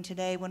gospel reading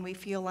today, when we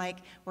feel like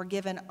we're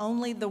given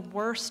only the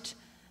worst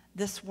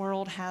this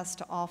world has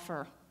to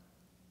offer,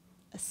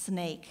 a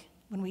snake,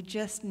 when we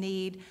just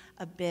need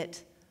a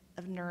bit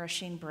of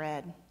nourishing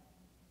bread,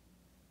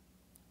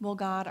 will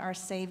God, our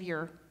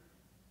Savior,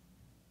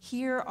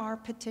 hear our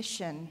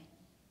petition,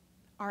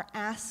 our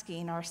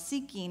asking, our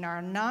seeking,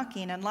 our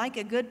knocking, and like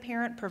a good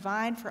parent,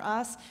 provide for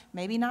us,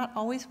 maybe not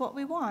always what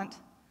we want,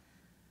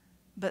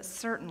 but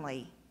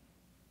certainly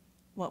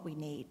what we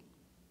need.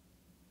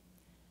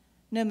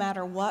 No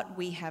matter what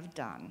we have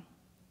done,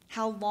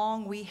 how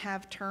long we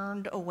have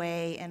turned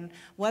away, and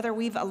whether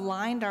we've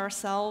aligned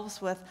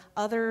ourselves with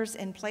others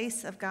in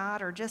place of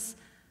God or just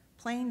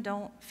plain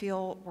don't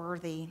feel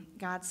worthy,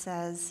 God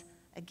says,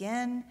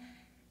 again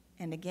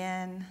and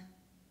again,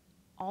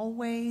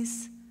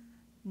 always,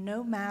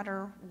 no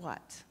matter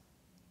what,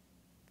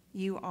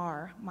 you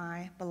are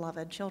my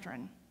beloved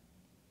children.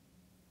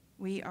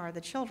 We are the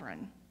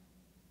children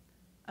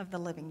of the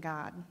living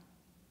God.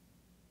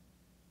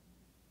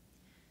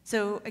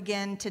 So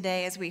again,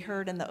 today, as we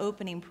heard in the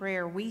opening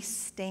prayer, we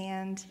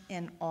stand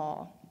in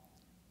awe,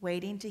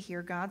 waiting to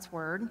hear God's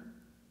word,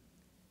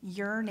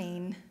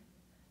 yearning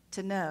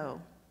to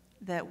know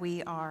that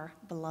we are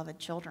beloved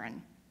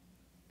children.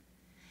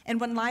 And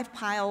when life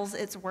piles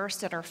its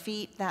worst at our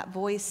feet, that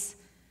voice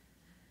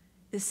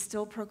is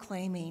still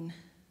proclaiming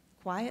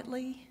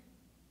quietly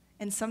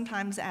and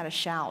sometimes at a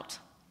shout,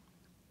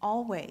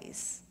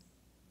 always,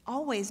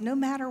 always, no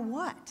matter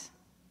what,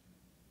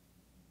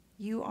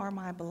 you are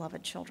my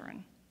beloved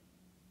children.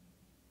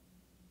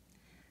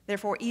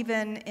 Therefore,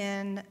 even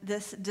in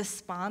this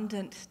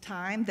despondent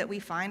time that we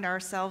find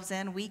ourselves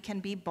in, we can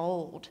be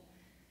bold.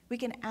 We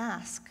can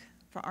ask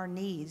for our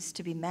needs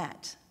to be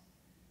met.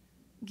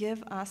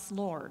 Give us,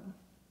 Lord,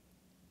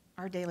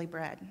 our daily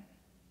bread.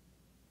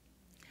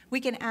 We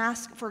can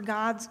ask for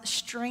God's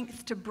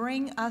strength to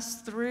bring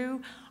us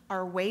through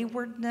our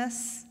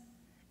waywardness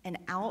and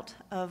out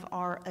of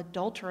our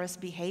adulterous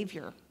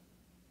behavior.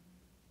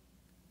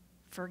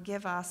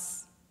 Forgive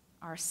us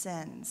our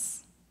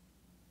sins.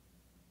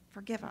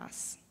 Forgive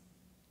us.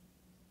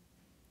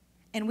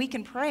 And we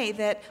can pray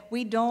that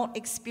we don't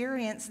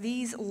experience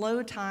these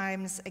low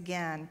times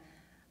again,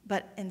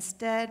 but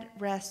instead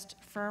rest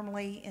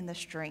firmly in the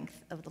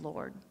strength of the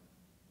Lord.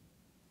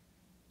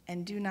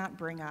 And do not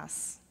bring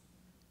us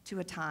to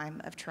a time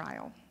of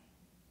trial.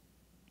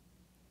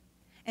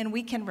 And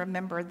we can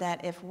remember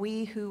that if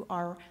we who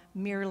are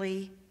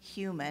merely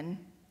human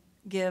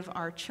give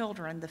our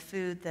children the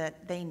food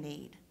that they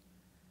need,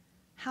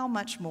 how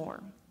much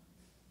more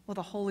will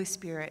the Holy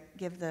Spirit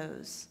give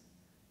those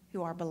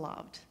who are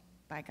beloved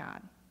by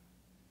God?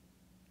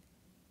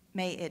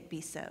 May it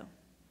be so.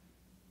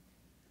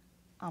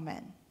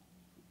 Amen.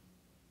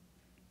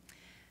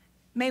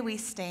 May we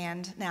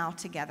stand now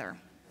together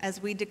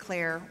as we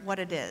declare what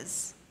it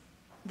is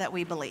that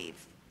we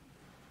believe.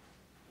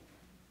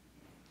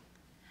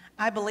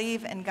 I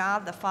believe in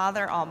God the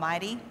Father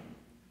Almighty,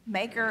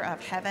 maker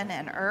of heaven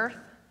and earth,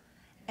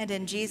 and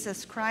in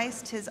Jesus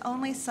Christ, his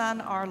only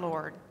Son, our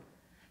Lord,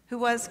 who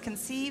was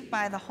conceived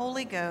by the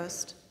Holy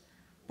Ghost,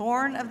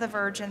 born of the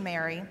Virgin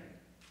Mary,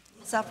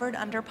 suffered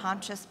under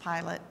Pontius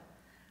Pilate,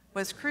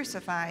 was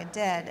crucified,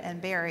 dead,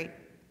 and buried.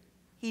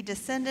 He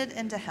descended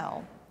into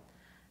hell.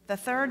 The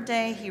third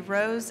day he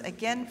rose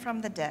again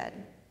from the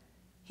dead.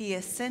 He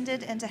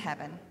ascended into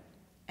heaven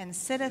and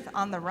sitteth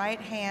on the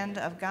right hand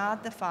of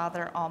God the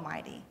Father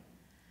Almighty.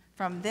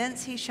 From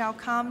thence he shall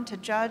come to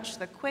judge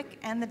the quick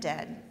and the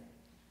dead.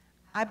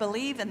 I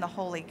believe in the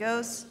Holy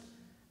Ghost,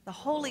 the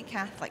Holy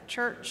Catholic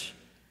Church,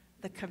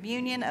 the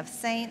communion of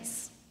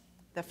saints,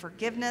 the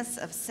forgiveness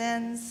of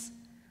sins,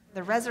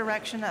 the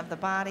resurrection of the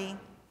body,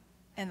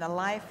 and the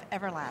life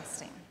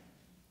everlasting.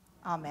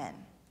 Amen.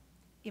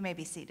 You may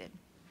be seated.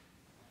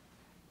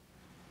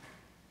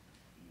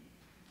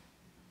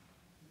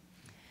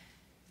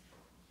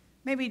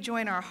 May we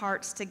join our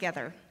hearts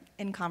together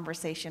in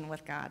conversation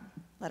with God.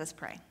 Let us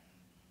pray.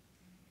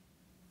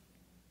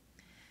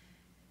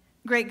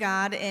 Great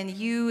God, in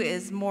you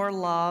is more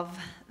love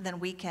than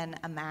we can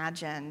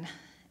imagine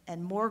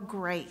and more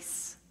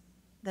grace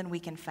than we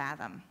can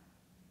fathom.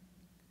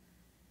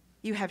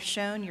 You have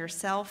shown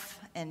yourself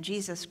in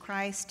Jesus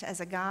Christ as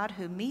a God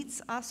who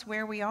meets us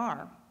where we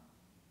are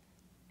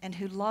and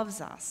who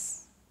loves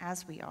us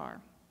as we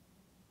are.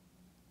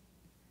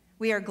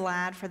 We are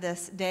glad for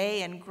this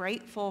day and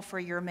grateful for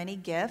your many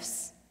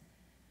gifts.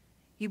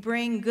 You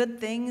bring good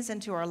things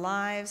into our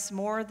lives,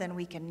 more than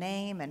we can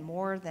name and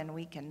more than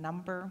we can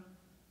number.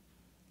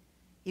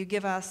 You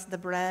give us the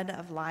bread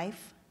of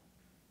life,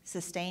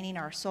 sustaining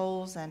our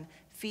souls and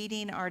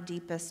feeding our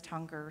deepest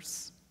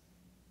hungers.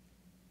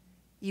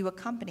 You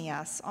accompany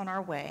us on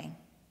our way,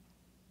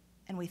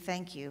 and we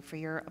thank you for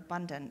your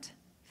abundant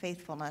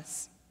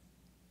faithfulness.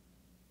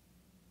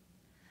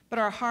 But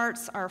our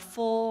hearts are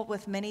full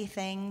with many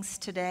things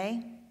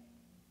today.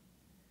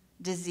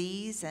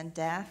 Disease and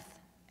death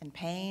and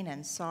pain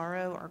and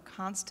sorrow are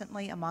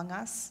constantly among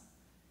us.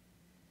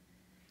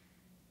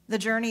 The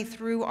journey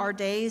through our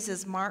days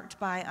is marked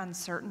by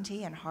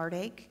uncertainty and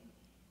heartache.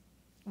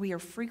 We are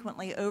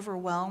frequently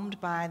overwhelmed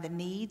by the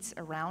needs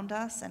around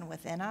us and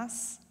within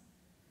us.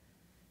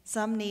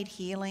 Some need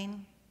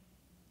healing,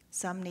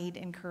 some need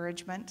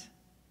encouragement,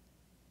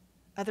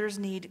 others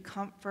need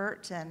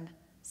comfort, and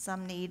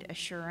some need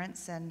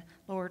assurance, and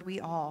Lord, we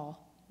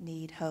all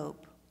need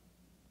hope.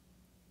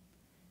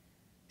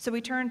 So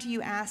we turn to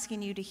you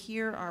asking you to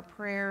hear our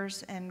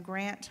prayers and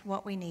grant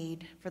what we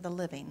need for the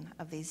living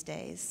of these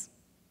days.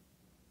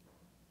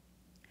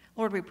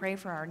 Lord, we pray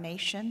for our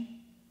nation.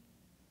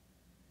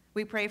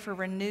 We pray for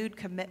renewed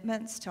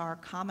commitments to our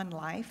common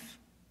life.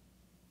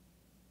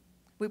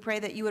 We pray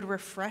that you would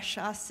refresh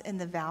us in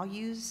the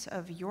values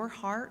of your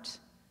heart,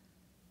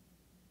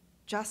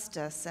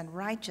 justice and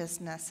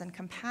righteousness and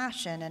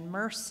compassion and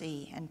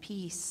mercy and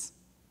peace.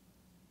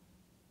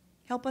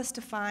 Help us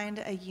to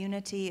find a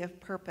unity of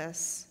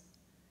purpose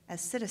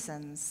as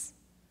citizens,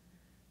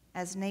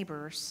 as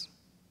neighbors.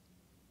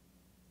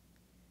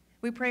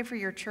 We pray for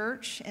your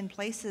church in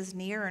places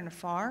near and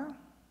far.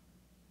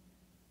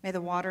 May the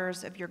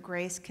waters of your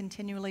grace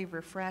continually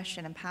refresh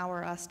and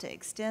empower us to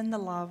extend the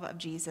love of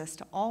Jesus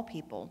to all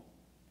people.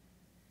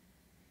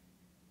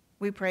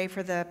 We pray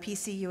for the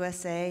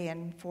PCUSA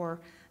and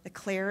for the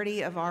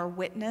clarity of our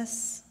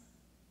witness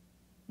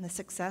and the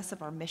success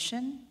of our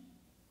mission.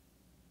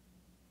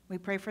 We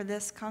pray for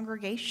this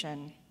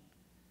congregation,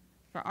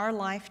 for our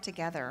life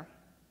together,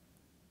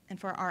 and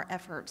for our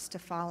efforts to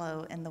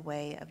follow in the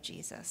way of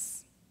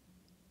Jesus.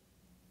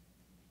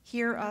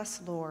 Hear us,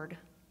 Lord.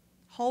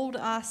 Hold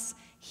us,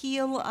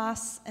 heal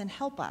us, and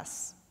help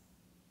us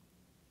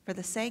for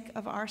the sake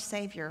of our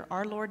Savior,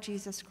 our Lord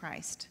Jesus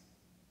Christ,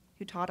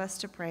 who taught us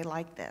to pray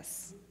like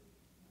this.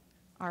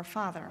 Our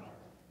Father,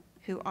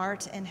 who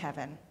art in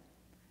heaven,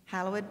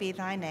 hallowed be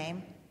thy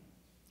name.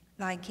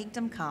 Thy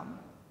kingdom come,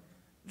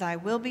 thy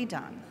will be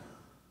done,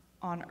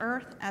 on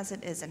earth as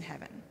it is in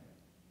heaven.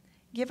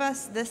 Give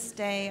us this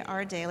day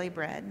our daily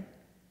bread,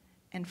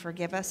 and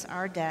forgive us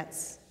our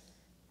debts,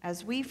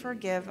 as we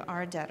forgive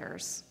our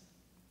debtors.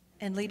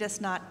 And lead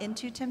us not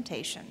into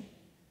temptation,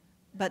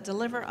 but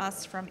deliver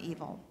us from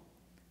evil.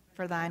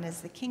 For thine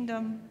is the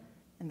kingdom,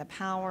 and the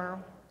power,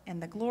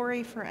 and the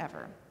glory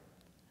forever.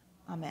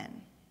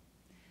 Amen.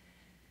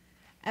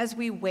 As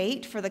we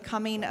wait for the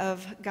coming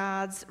of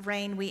God's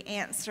reign, we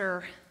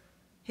answer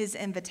his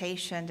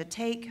invitation to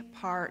take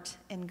part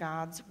in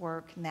God's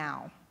work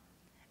now,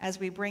 as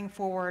we bring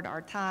forward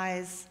our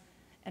tithes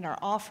and our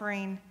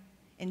offering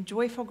in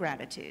joyful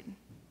gratitude.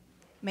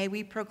 May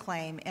we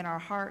proclaim in our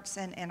hearts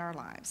and in our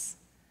lives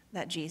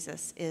that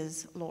Jesus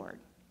is Lord.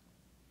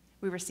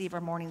 We receive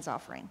our morning's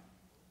offering.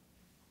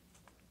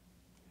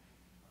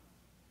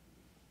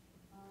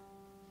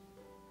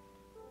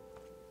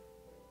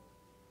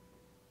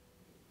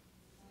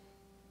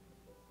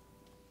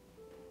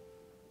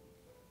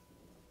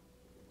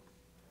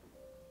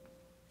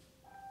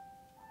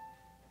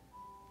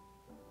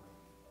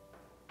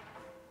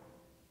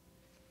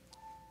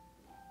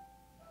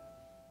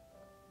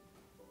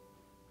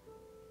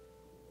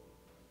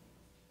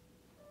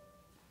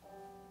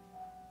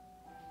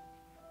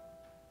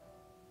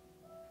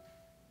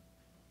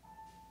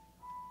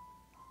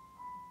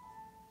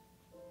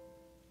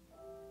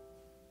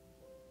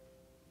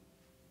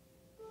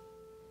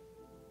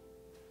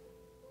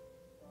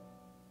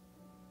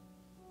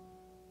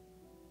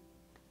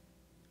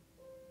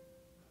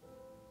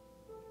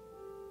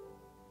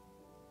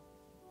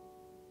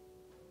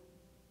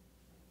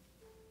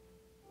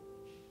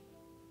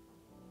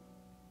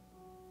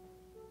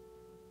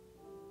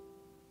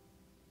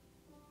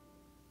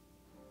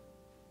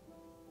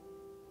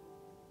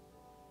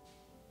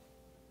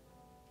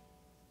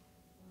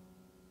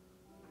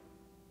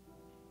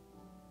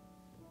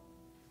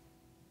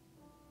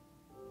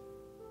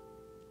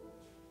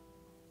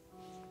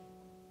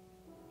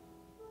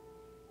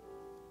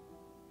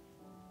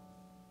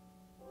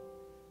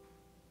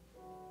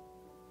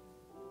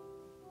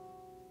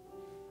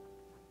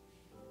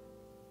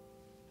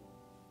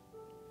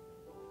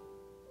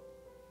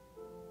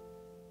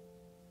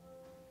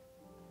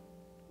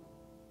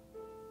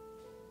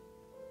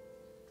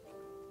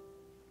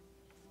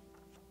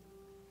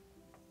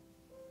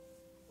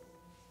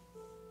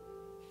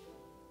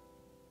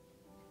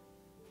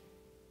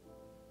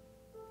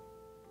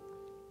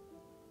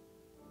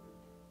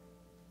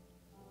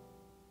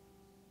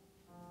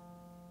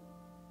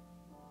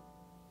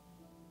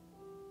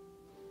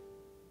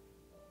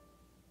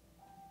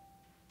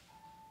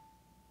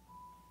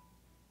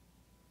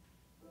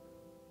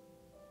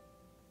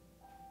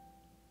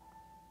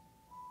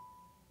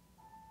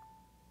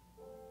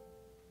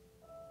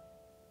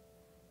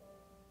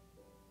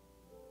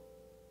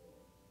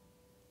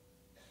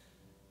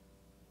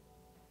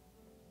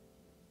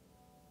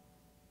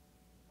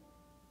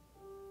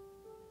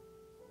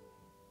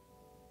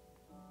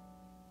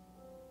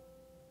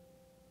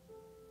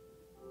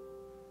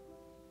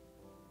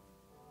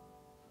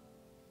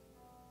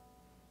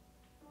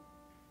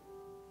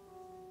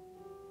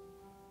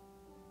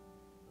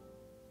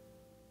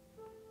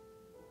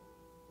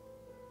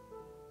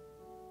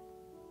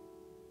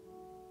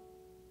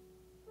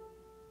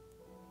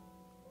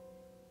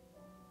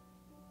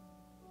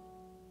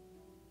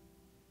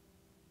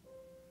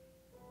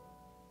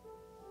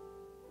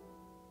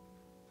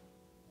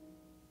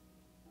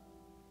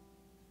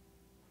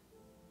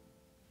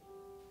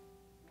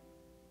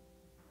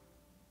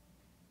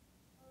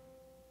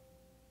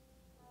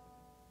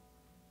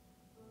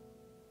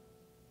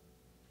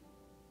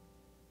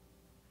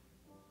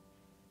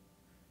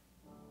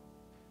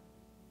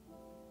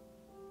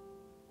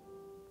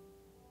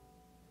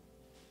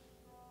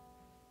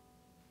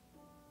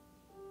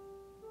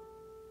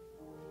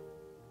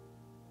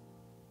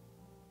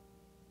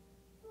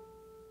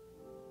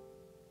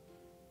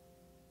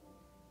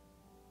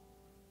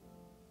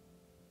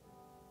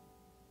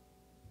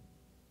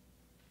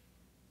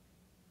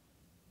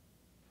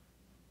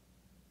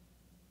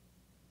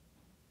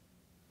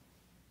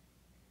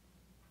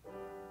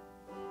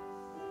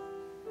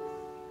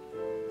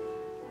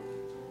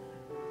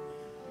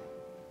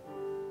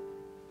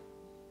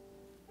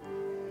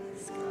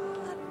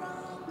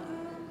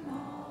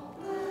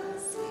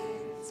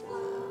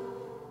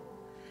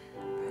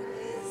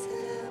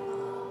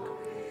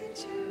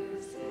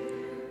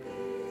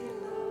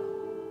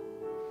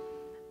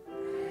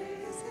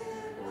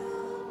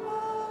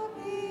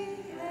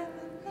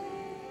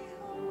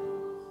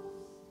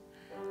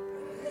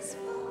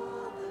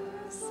 Father,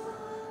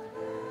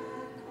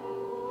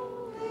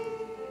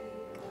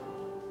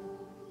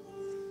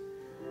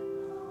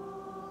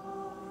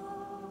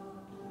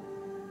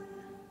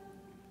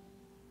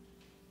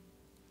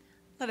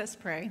 Let us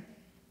pray.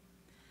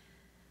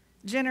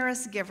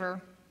 Generous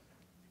giver,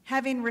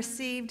 having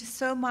received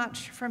so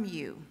much from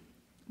you,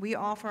 we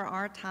offer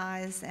our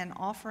tithes and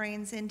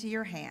offerings into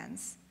your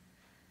hands,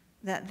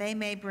 that they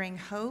may bring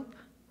hope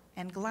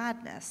and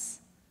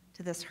gladness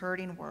to this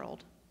hurting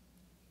world.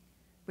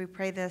 We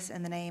pray this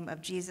in the name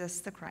of Jesus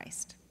the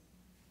Christ.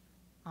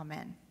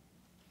 Amen.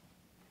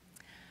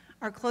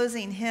 Our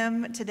closing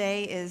hymn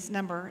today is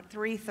number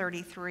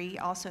 333,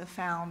 also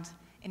found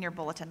in your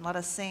bulletin. Let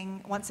us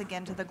sing once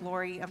again to the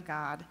glory of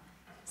God,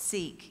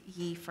 Seek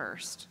Ye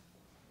First.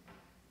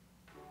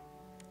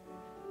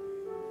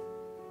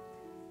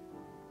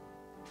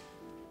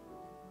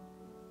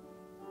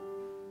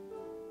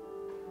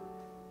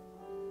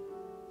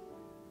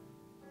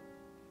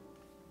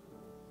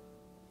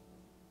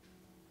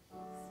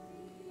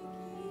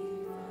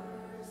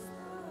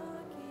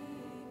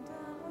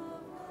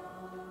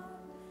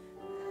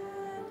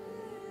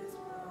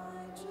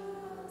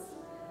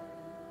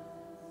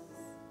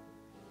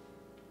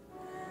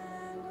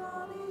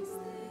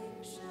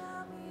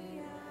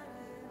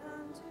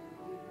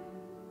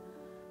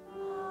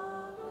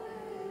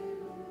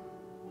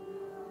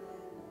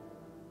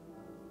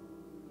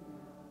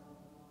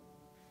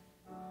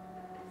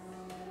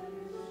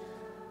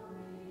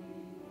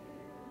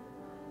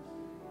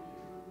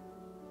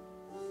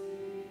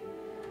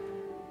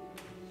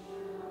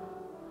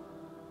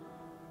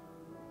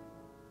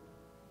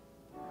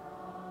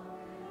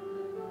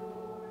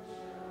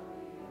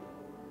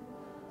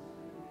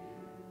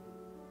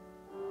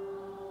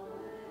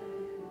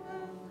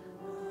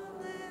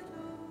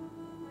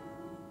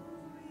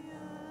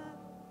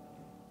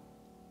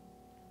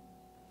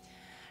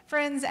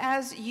 Friends,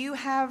 as you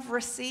have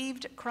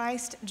received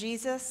Christ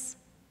Jesus,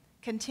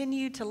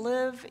 continue to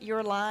live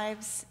your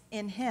lives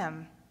in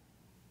him.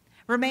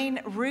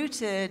 Remain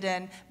rooted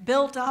and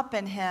built up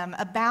in him,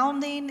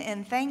 abounding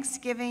in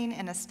thanksgiving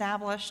and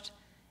established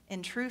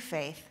in true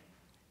faith,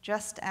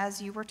 just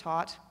as you were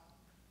taught,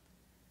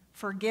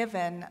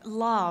 forgiven,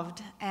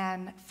 loved,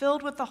 and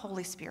filled with the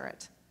Holy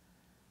Spirit.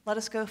 Let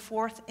us go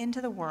forth into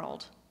the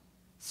world,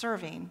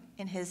 serving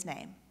in his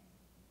name.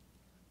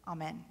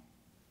 Amen.